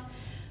stuff,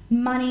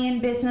 money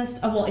and business.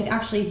 Oh, well, if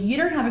you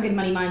don't have a good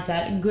money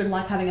mindset, good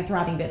luck having a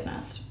thriving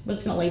business. We're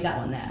just gonna leave that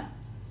one there.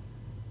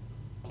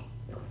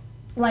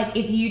 Like,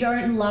 if you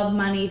don't love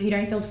money, if you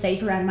don't feel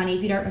safe around money,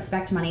 if you don't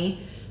respect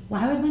money,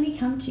 why would money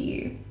come to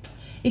you?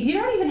 If you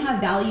don't even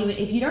have value,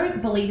 if you don't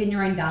believe in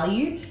your own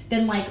value,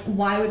 then like,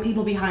 why would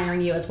people be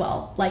hiring you as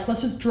well? Like,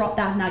 let's just drop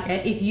that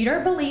nugget. If you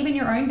don't believe in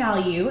your own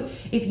value,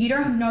 if you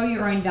don't know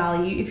your own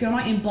value, if you're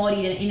not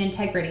embodied in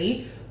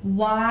integrity,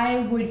 why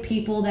would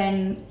people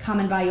then come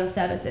and buy your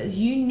services?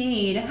 You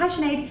need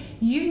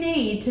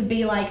to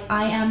be like,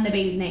 I am the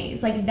bee's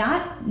knees. Like,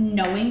 that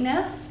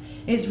knowingness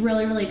is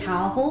really, really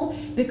powerful,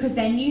 because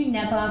then you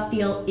never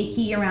feel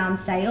icky around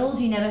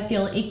sales. You never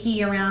feel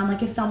icky around,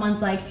 like, if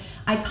someone's like,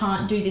 I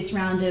can't do this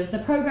round of the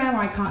program, or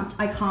I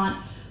can't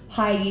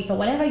hire you for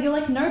whatever, you're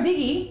like, no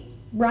biggie,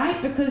 right?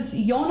 Because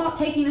you're not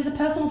taking it as a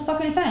personal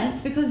fucking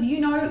offense, because you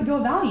know your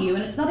value,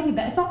 and it's nothing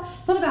about,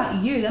 it's not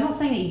about you. They're not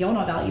saying that you're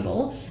not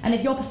valuable, and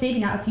if you're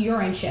perceiving that, it's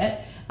your own shit.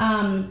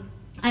 And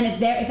if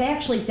they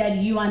actually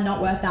said you are not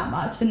worth that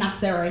much, then that's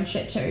their own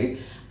shit too.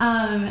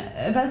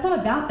 But it's not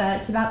about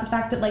that. It's about the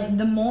fact that, like,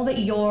 the more that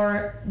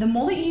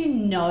you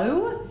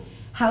know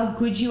how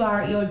good you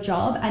are at your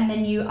job, and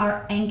then you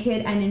are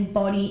anchored and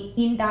embody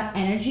in that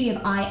energy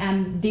of, I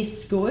am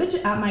this good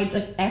at my,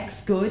 like,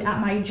 X good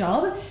at my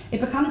job, it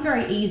becomes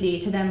very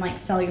easy to then, like,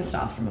 sell your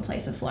stuff from a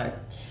place of flow.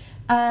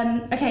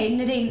 Okay,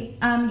 Nadine,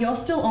 you're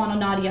still on, or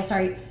Nadia,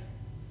 sorry.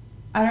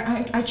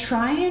 I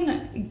try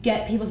and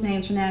get people's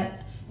names from there.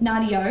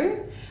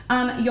 Nadio,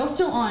 you're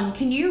still on.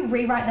 Can you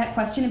rewrite that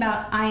question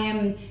about, I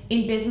am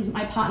in business,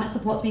 my partner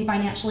supports me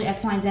financially,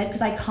 X, Y, and Z,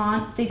 because I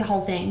can't see the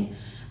whole thing.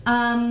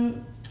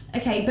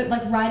 Okay, but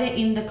like, write it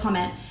in the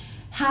comment.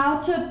 how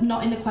to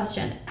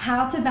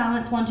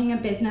balance wanting a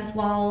business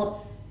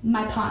while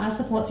my partner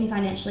supports me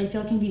financially,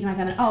 feel confused in my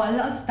feminine. Oh,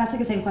 that's like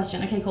the same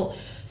question. Okay, cool.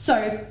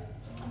 So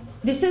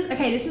this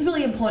is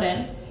really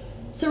important.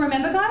 So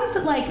remember, guys,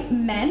 that like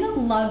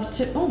men love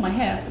to, oh, my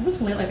hair, I'm just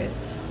gonna leave it like this.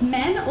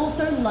 Men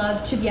also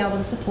love to be able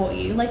to support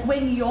you. Like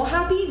when you're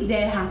happy,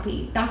 they're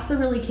happy. That's the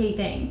really key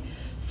thing.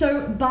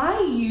 So by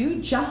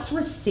you just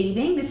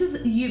receiving, this is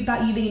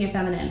about you being in your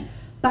feminine,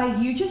 by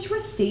you just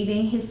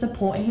receiving his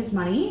support and his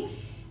money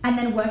and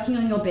then working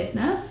on your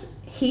business,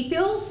 he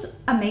feels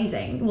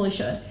amazing. Well, he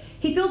should.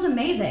 He feels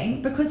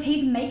amazing because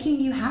he's making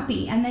you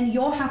happy, and then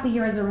you're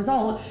happier as a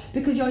result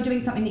because you're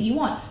doing something that you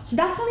want. So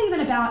that's not even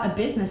about a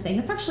business thing.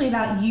 That's actually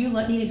about you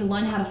needing to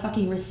learn how to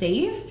fucking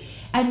receive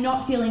and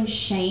not feeling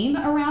shame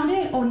around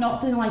it, or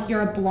not feeling like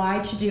you're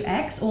obliged to do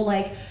X, or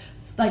like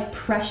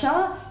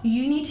pressure.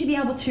 You need to be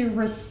able to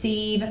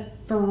receive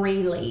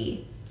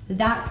freely.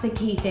 That's the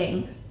key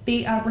thing.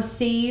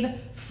 Receive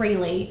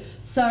freely.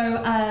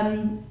 So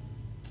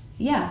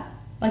yeah.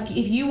 Like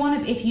if you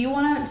want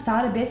to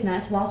start a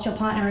business whilst your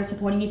partner is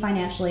supporting you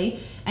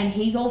financially and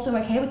he's also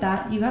okay with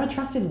that, you gotta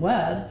trust his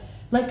word.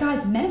 Like,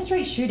 guys, men are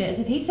straight shooters.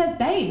 If he says,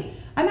 babe,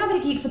 I'm happy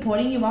to keep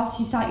supporting you whilst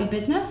you start your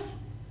business,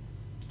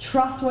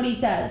 trust what he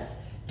says.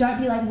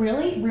 Don't be like,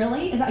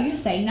 really? Is that you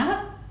just saying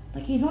that?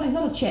 Like, he's not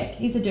a chick,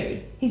 he's a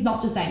dude. He's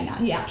not just saying that,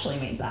 he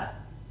actually means that.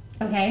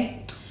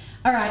 Okay?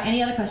 All right,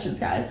 any other questions,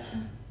 guys?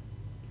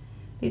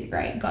 These are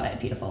great, got it,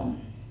 beautiful.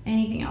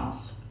 Anything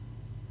else?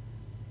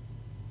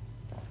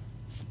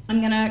 I'm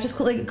gonna just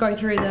quickly go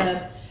through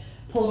the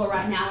portal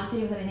right now and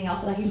see if there's anything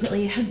else that I can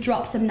quickly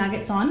drop some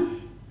nuggets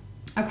on.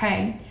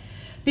 Okay,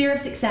 fear of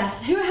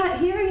success. Who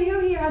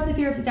here has the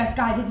fear of success?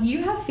 Guys, if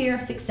you have fear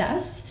of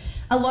success,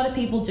 a lot of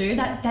people do,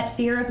 that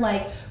fear of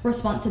like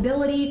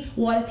responsibility.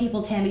 What if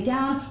people tear me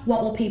down?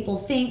 What will people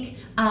think?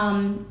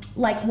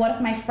 Like, what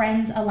if my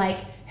friends are like,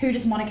 who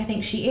does Monica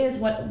think she is?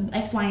 What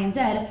X, Y, and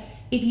Z?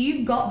 If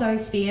you've got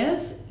those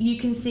fears, you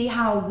can see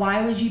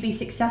why would you be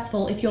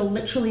successful if you're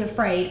literally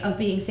afraid of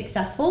being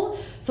successful?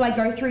 So I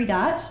go through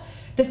that.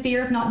 The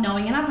fear of not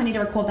knowing enough. I need to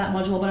record that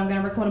module, but I'm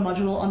going to record a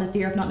module on the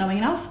fear of not knowing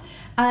enough.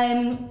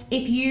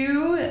 If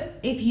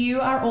you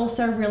are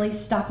also really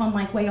stuck on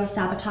like where you're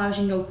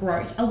sabotaging your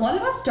growth, a lot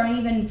of us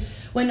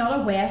we're not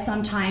aware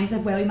sometimes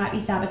of where we might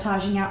be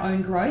sabotaging our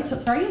own growth. So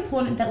it's very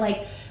important that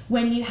like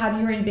when you have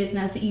your own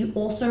business that you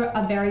also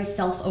are very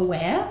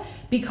self-aware,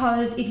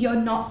 because if you're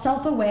not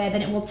self-aware,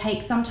 then it will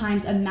take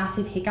sometimes a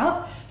massive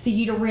hiccup for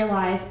you to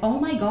realize, oh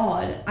my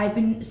God, I've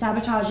been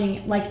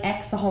sabotaging like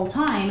X the whole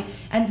time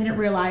and didn't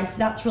realize.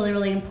 That's really,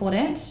 really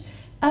important.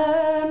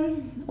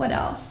 What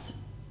else?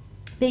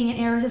 Being an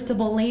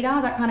irresistible leader,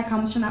 that kind of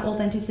comes from that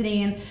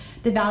authenticity and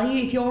the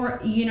value. If you're,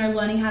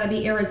 learning how to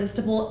be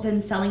irresistible,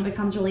 then selling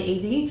becomes really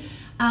easy.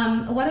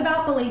 What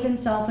about belief in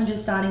self and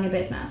just starting a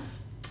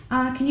business?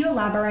 Can you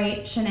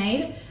elaborate,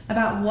 Sinead,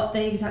 about what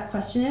the exact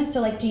question is? So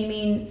like, do you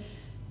mean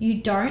you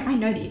don't? I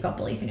know that you've got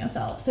belief in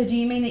yourself. So do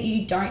you mean that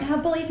you don't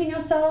have belief in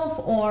yourself,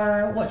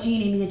 or what do you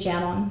need me to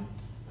jam on?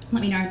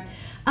 Let me know.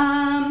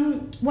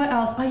 What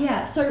else? Oh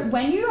yeah. So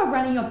when you are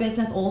running your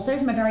business also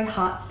from a very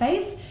heart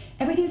space,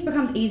 everything just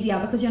becomes easier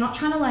because you're not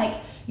trying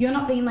to you're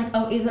not being like,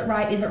 oh, is it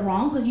right? Is it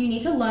wrong? Because you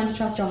need to learn to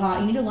trust your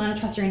heart. You need to learn to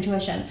trust your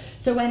intuition.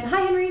 So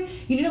hi Henry,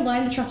 you need to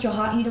learn to trust your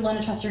heart. You need to learn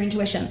to trust your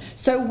intuition.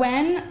 So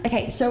when my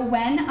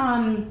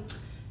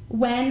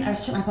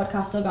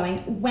podcast's still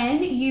going,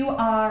 when you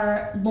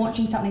are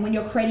launching something, when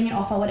you're creating an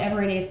offer,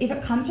 whatever it is, if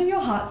it comes from your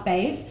heart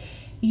space,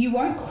 you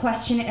won't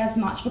question it as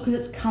much because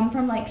it's come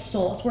from like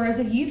source. Whereas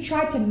if you've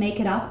tried to make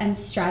it up and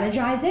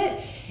strategize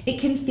it, it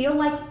can feel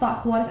like,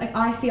 fuck, what if,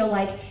 I feel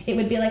like it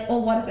would be like, oh,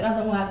 what if it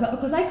doesn't work? But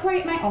because I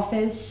create my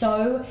offers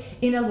so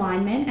in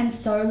alignment and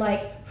so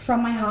like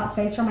from my heart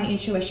space, from my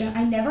intuition,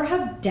 I never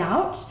have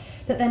doubt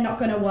that they're not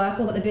going to work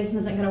or that the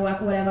business isn't going to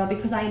work or whatever,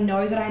 because I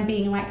know that I'm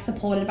being like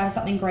supported by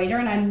something greater,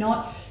 and I'm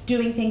not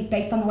doing things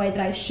based on the way that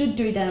I should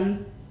do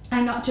them.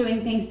 I'm not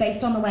doing things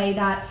based on the way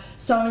that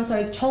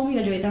so-and-so's told me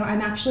to do them.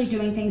 I'm actually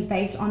doing things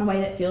based on a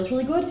way that feels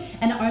really good,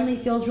 and it only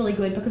feels really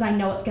good because I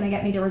know it's going to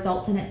get me the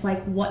results, and it's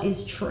like what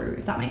is true,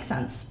 if that makes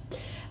sense.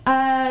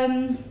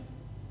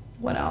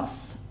 What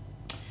else?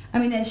 I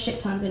mean, there's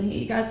shit tons in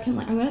here. You guys can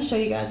I'm going to show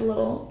you guys a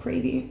little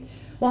preview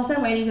whilst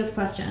I'm waiting for this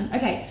question.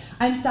 Okay,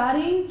 I'm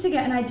starting to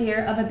get an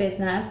idea of a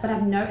business, but I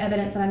have no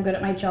evidence that I'm good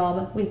at my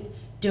job with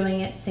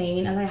doing it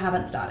seen, as I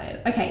haven't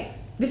started. Okay,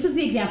 this is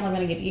the example I'm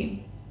going to give you.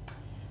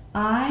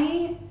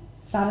 I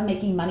started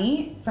making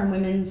money from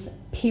women's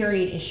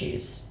period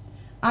issues.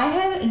 I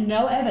had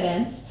no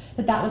evidence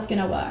that that was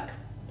going to work,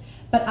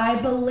 but I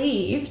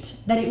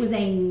believed that it was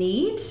a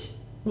need.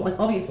 Like,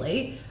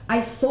 obviously,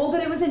 I saw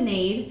that it was a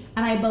need,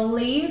 and I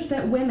believed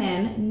that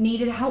women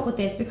needed help with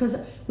this because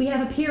we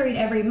have a period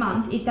every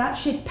month. If that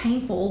shit's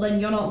painful, then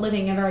you're not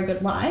living a very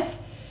good life.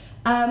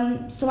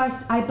 So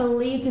I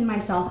believed in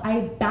myself.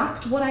 I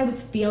backed what I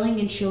was feeling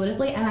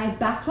intuitively, and I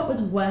backed what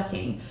was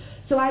working.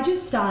 So I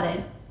just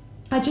started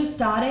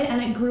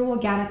and it grew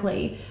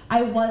organically.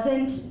 I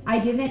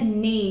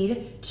didn't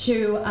need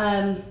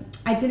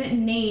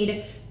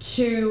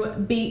to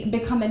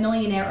become a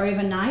millionaire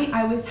overnight.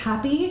 I was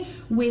happy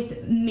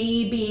with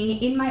me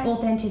being in my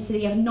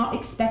authenticity of not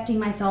expecting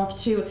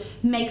myself to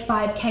make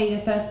 5K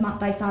the first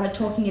month I started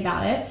talking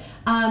about it.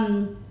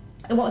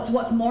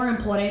 What's more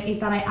important is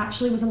that I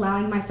actually was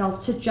allowing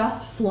myself to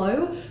just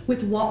flow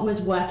with what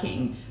was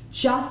working.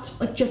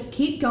 Just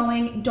keep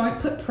going. Don't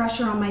put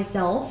pressure on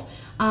myself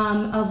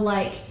of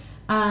like,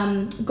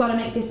 gotta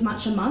make this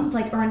much a month,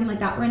 like, or anything like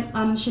that.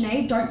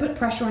 Sinead, don't put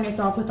pressure on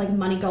yourself with like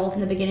money goals in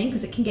the beginning,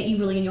 because it can get you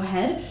really in your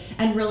head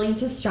and really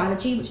into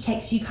strategy, which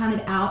takes you kind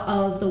of out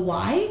of the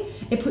why.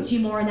 It puts you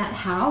more in that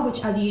how,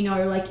 which, as you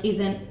know, like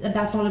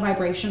that's not a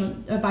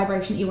vibration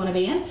that you want to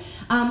be in.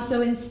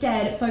 So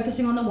instead,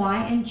 focusing on the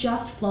why and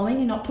just flowing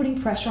and not putting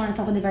pressure on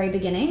yourself in the very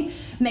beginning.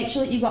 Make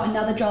sure that you've got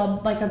another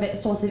job, like a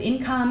source of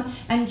income,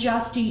 and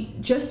just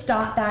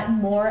start that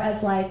more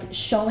as like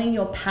showing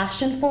your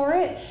passion for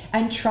it,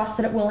 and trust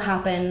that it will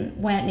happen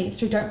when it needs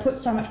to. Don't put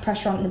so much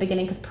pressure on it in the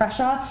beginning, because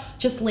pressure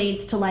just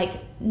leads to like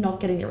not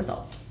getting the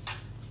results.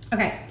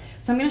 Okay,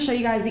 so I'm going to show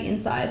you guys the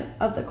inside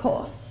of the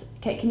course.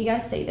 Okay, can you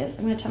guys see this?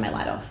 I'm going to turn my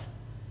light off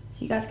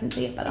so you guys can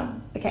see it better.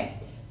 Okay,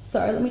 so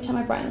let me turn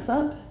my brightness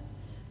up.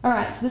 All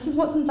right, so this is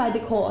what's inside the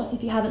course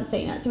if you haven't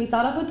seen it. So we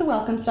start off with the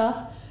welcome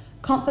stuff,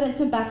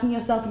 confidence and backing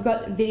yourself. We've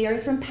got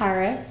videos from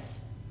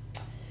Paris.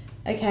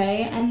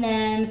 Okay, and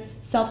then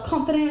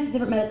self-confidence,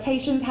 different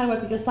meditations, how to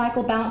work with your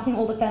cycle, balancing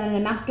all the feminine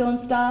and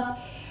masculine stuff,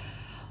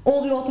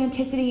 all the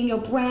authenticity in your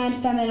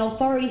brand, feminine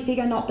authority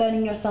figure, not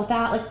burning yourself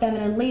out, like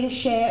feminine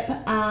leadership,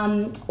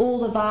 all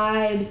the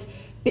vibes,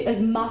 like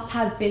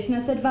must-have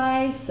business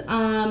advice,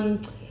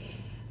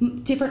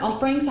 different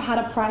offerings, so how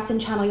to price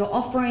and channel your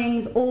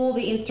offerings, all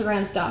the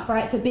Instagram stuff,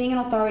 right? So being an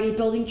authority,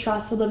 building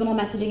trust, subliminal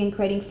messaging, and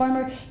creating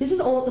FOMO. This is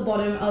all at the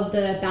bottom of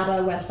the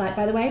Baba website,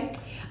 by the way.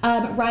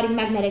 Writing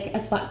magnetic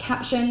as fuck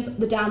captions,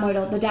 the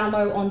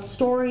download on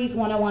stories,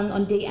 101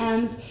 on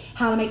DMs,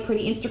 how to make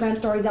pretty Instagram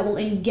stories that will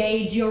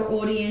engage your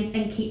audience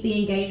and keep the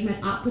engagement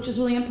up, which is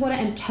really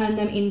important, and turn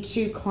them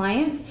into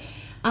clients.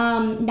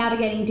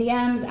 Navigating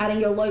DMs, adding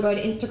your logo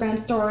to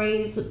Instagram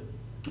stories,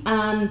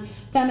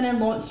 feminine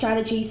launch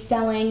strategies,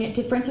 selling,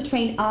 difference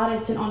between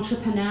artist and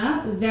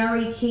entrepreneur,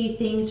 very key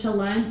thing to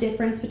learn,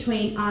 difference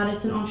between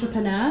artist and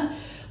entrepreneur,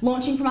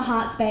 launching from a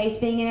heart space,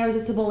 being an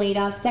irresistible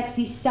leader,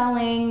 sexy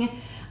selling.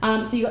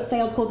 So you got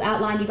sales calls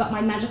outlined, you got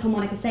my Magical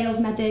Monica sales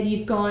method,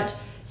 you've got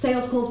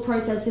sales calls,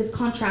 processes,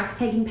 contracts,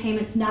 taking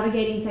payments,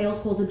 navigating sales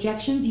calls,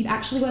 objections. You've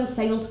actually got a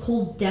sales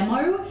call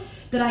demo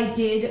that I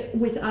did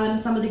with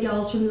some of the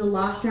girls from the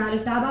last round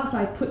of Baba. So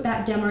I put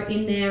that demo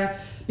in there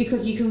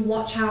because you can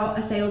watch how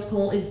a sales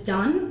call is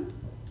done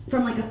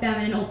from like a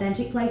feminine,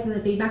 authentic place and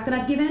the feedback that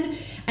I've given.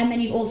 And then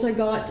you've also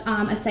got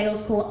a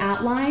sales call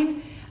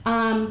outline,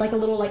 like a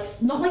little, like,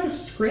 not like a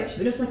script,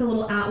 but just like a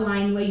little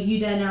outline where you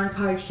then are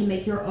encouraged to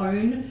make your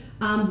own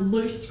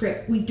loose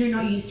script. We do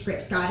not use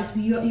scripts, guys.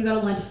 You got to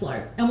learn to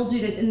flow. And we'll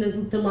do this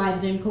in the live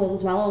Zoom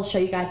calls as well. I'll show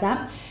you guys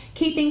that.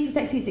 Key things for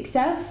sexy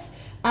success.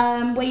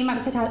 Where you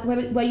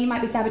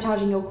might be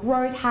sabotaging your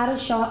growth, how to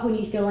show up when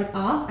you feel like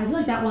ass. I feel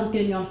like that one's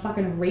going to be on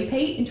fucking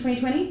repeat in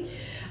 2020.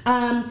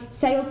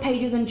 Sales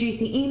pages and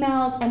juicy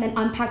emails, and then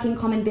unpacking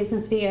common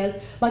business fears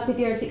like the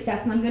fear of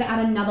success. And I'm going to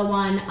add another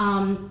one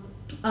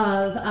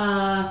of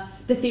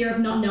the fear of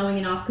not knowing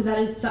enough, because that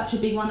is such a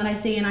big one that I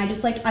see, and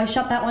I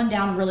shut that one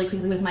down really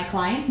quickly with my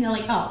clients, and they're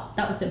like, oh,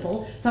 that was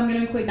simple. So I'm going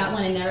to include that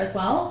one in there as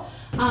well.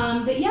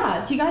 But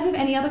yeah, do you guys have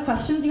any other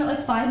questions? You got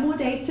like 5 more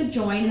days to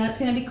join, and then it's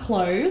going to be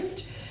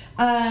closed.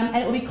 And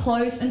it will be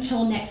closed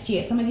until next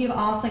year. Some of you have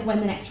asked like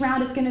when the next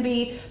round is going to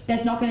be.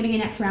 There's not going to be a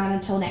next round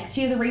until next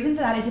year. The reason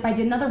for that is if I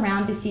did another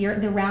round this year,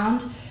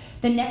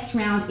 the next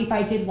round, if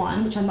I did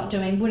one, which I'm not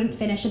doing, wouldn't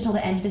finish until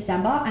the end of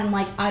December. And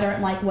like, I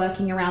don't like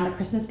working around the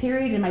Christmas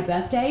period and my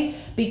birthday,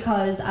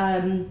 because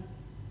I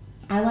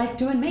like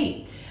doing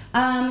me.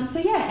 So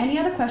yeah, any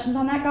other questions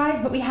on that,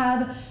 guys? But we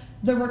have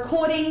the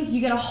recordings. You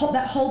get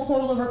that whole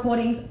portal of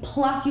recordings,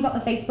 plus you got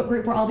the Facebook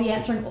group where I'll be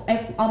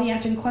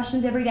answering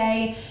questions every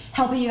day,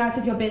 helping you guys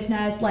with your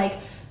business, like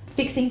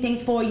fixing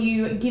things for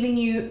you, giving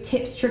you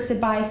tips, tricks,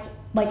 advice,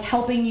 like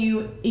helping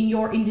you in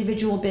your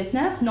individual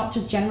business, not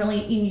just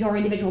generally in your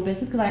individual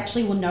business, because I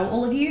actually will know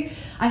all of you.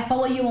 I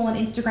follow you all on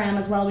Instagram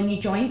as well when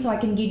you join, so I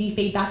can give you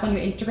feedback on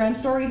your Instagram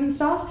stories and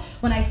stuff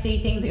when I see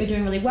things that you're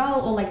doing really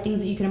well, or like things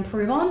that you can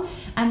improve on.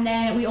 And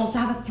then we also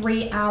have a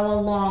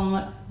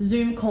 3-hour-long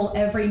Zoom call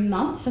every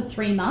month for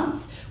 3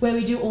 months where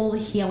we do all the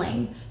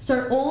healing.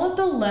 So all of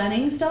the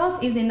learning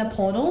stuff is in the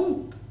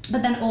portal,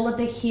 but then all of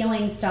the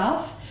healing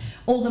stuff,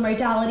 all the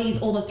modalities,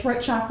 all the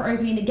throat chakra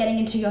opening, the getting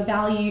into your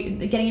value,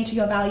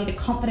 the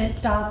confidence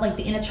stuff, like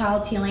the inner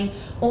child healing,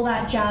 all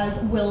that jazz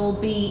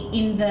will be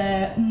in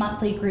the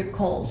monthly group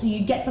call. So you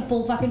get the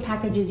full fucking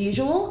package as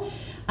usual.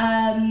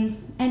 And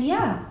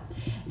yeah,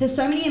 There's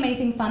so many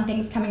amazing fun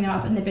things coming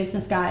up in the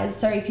business, guys.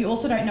 So if you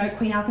also don't know,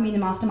 Queen Alchemy and the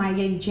Mastermind are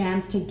getting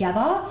jammed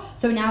together.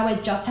 So now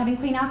we're just having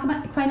Queen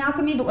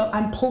Alchemy, but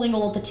I'm pulling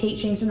all of the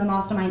teachings from the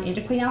Mastermind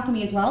into Queen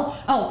Alchemy as well.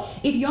 Oh,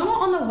 if you're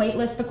not on the wait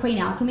list for Queen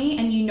Alchemy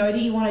and you know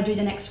that you want to do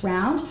the next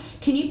round,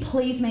 can you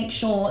please make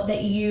sure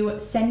that you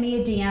send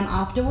me a DM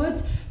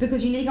afterwards,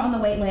 because you need to get on the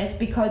wait list,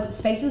 because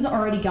spaces are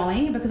already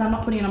going, because I'm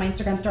not putting it on my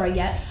Instagram story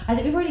yet. I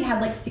think we've already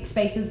had like 6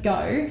 spaces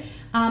go.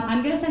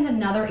 I'm going to send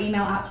another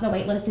email out to the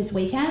wait list this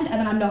weekend, and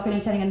then I'm not going to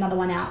be sending another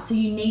one out. So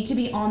you need to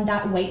be on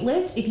that wait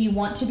list if you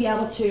want to be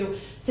able to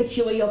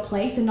secure your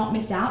place and not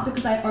miss out,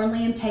 because I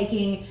only am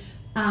taking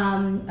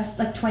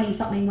like 20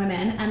 something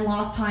women, and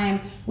last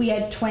time we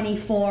had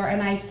 24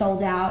 and I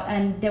sold out,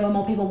 and there were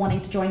more people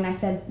wanting to join and I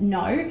said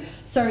no.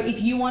 So if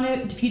you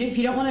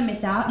don't want to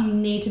miss out, you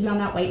need to be on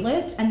that wait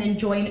list and then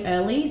join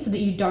early so that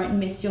you don't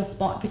miss your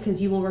spot,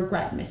 because you will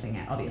regret missing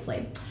it,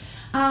 obviously.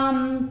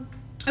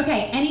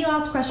 Okay, any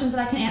last questions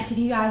that I can answer for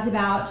you guys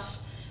about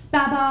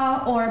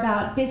Baba or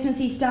about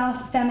businessy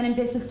stuff, feminine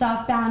business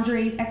stuff,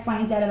 boundaries, X, Y,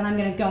 and Z, and I'm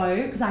going to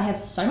go because I have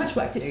so much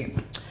work to do.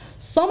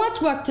 So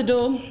much work to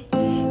do.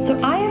 So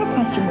I have a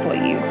question for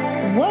you.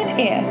 What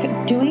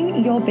if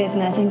doing your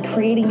business and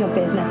creating your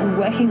business and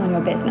working on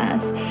your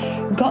business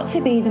got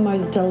to be the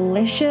most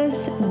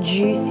delicious,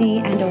 juicy,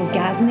 and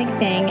orgasmic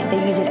thing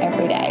that you did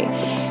every day?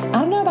 I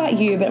don't know about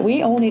you, but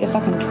we all need a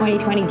fucking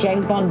 2020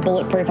 James Bond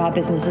bulletproof our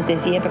businesses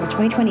this year, because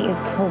 2020 is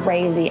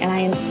crazy, and I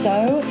am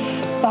so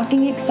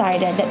fucking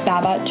excited that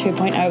Baba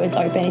 2.0 is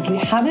open. If you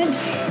haven't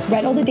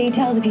read all the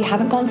details, if you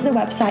haven't gone to the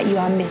website, you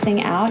are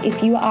missing out.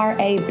 If you are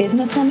a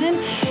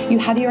businesswoman, you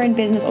have your own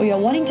business, or you're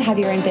wanting to have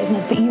your own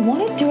business, but you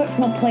want to do it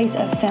from a place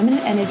of feminine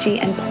energy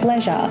and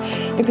pleasure,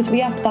 because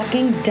we are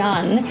fucking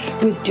done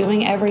with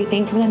doing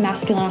everything from the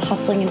masculine,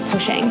 hustling and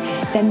pushing,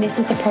 then this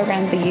is the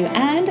program for you.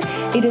 And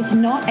it is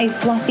not a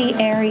fluffy,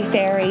 airy,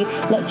 fairy,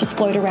 let's just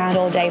float around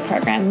all day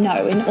program.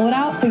 No, in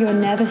order for your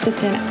nervous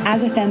system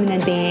as a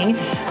feminine being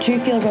to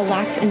feel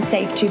relaxed and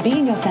safe to be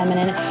in your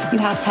feminine, you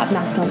have to have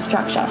masculine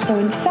structure. So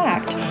in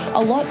fact, a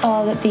lot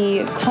of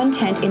the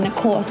content in the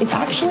course is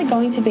actually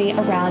going to be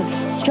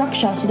around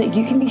structure so that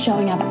you can be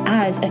showing up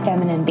as a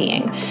feminine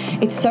being.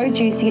 It's so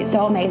juicy, it's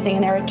so amazing,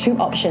 and there are 2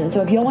 options.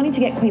 So if you're wanting to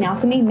get Queen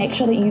Alchemy, make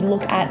sure that you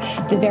look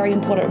at the very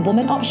important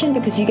woman option,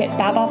 because you get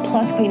Baba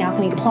plus Queen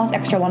Alchemy plus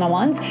extra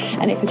one-on-ones.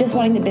 And if you're just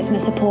wanting the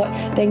business support,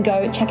 then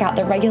go check out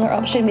the regular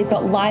option. We've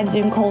got live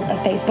Zoom calls, a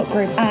Facebook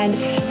group, and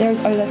there's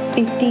over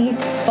 50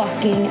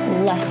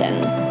 fucking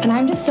lessons. And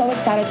I'm just so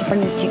excited to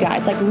bring this to you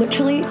guys, like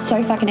literally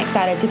so fucking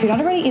excited. So if you're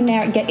not already in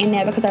there, get in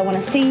there, because I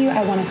want to see you,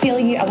 I want to feel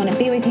you, I want to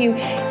be with you.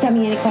 Send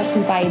me any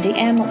questions via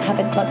DM. Let's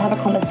have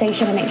a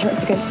conversation and make sure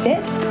it's a good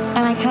fit. And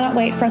I cannot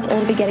wait for us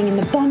all to be getting in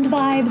the Bond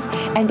vibes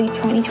and be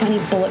 2020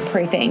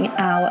 bulletproofing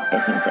our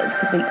businesses,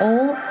 because we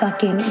all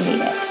fucking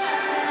need it.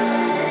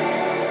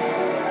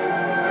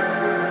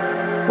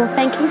 Well,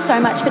 thank you so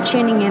much for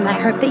tuning in. I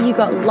hope that you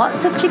got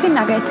lots of chicken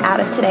nuggets out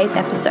of today's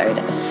episode.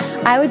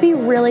 I would be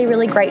really,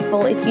 really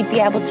grateful if you'd be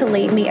able to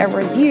leave me a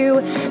review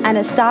and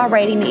a star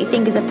rating that you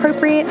think is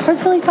appropriate,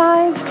 hopefully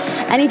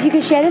 5. And if you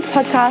could share this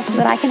podcast so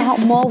that I can help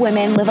more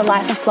women live a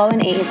life of flow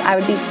and ease, I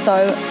would be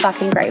so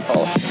fucking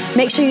grateful.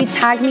 Make sure you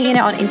tag me in it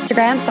on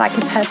Instagram so I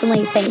can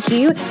personally thank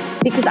you,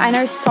 because I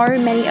know so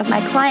many of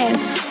my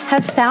clients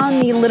have found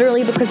me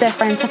literally because their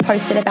friends have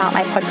posted about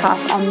my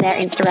podcast on their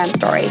Instagram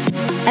story.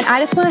 And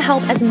I just want to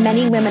help as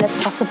many women as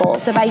possible.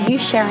 So by you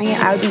sharing it,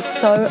 I would be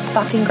so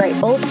fucking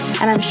grateful,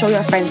 and I'm sure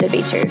your friends would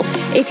be too.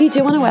 If you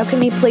do want to welcome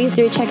me, please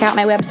do check out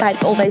my website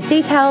for all those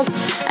details.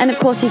 And of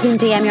course, you can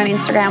DM me on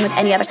Instagram with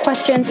any other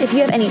questions. If you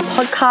have any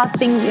podcast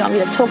things you want me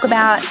to talk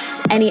about,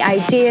 any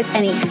ideas,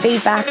 any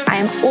feedback, I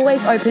am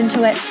always open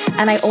to it,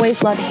 and I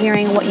always love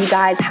hearing what you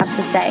guys have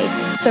to say.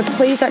 So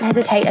please don't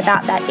hesitate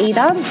about that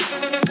either.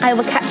 I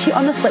will catch you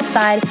on the flip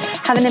side.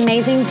 Have an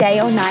amazing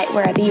day or night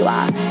wherever you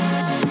are.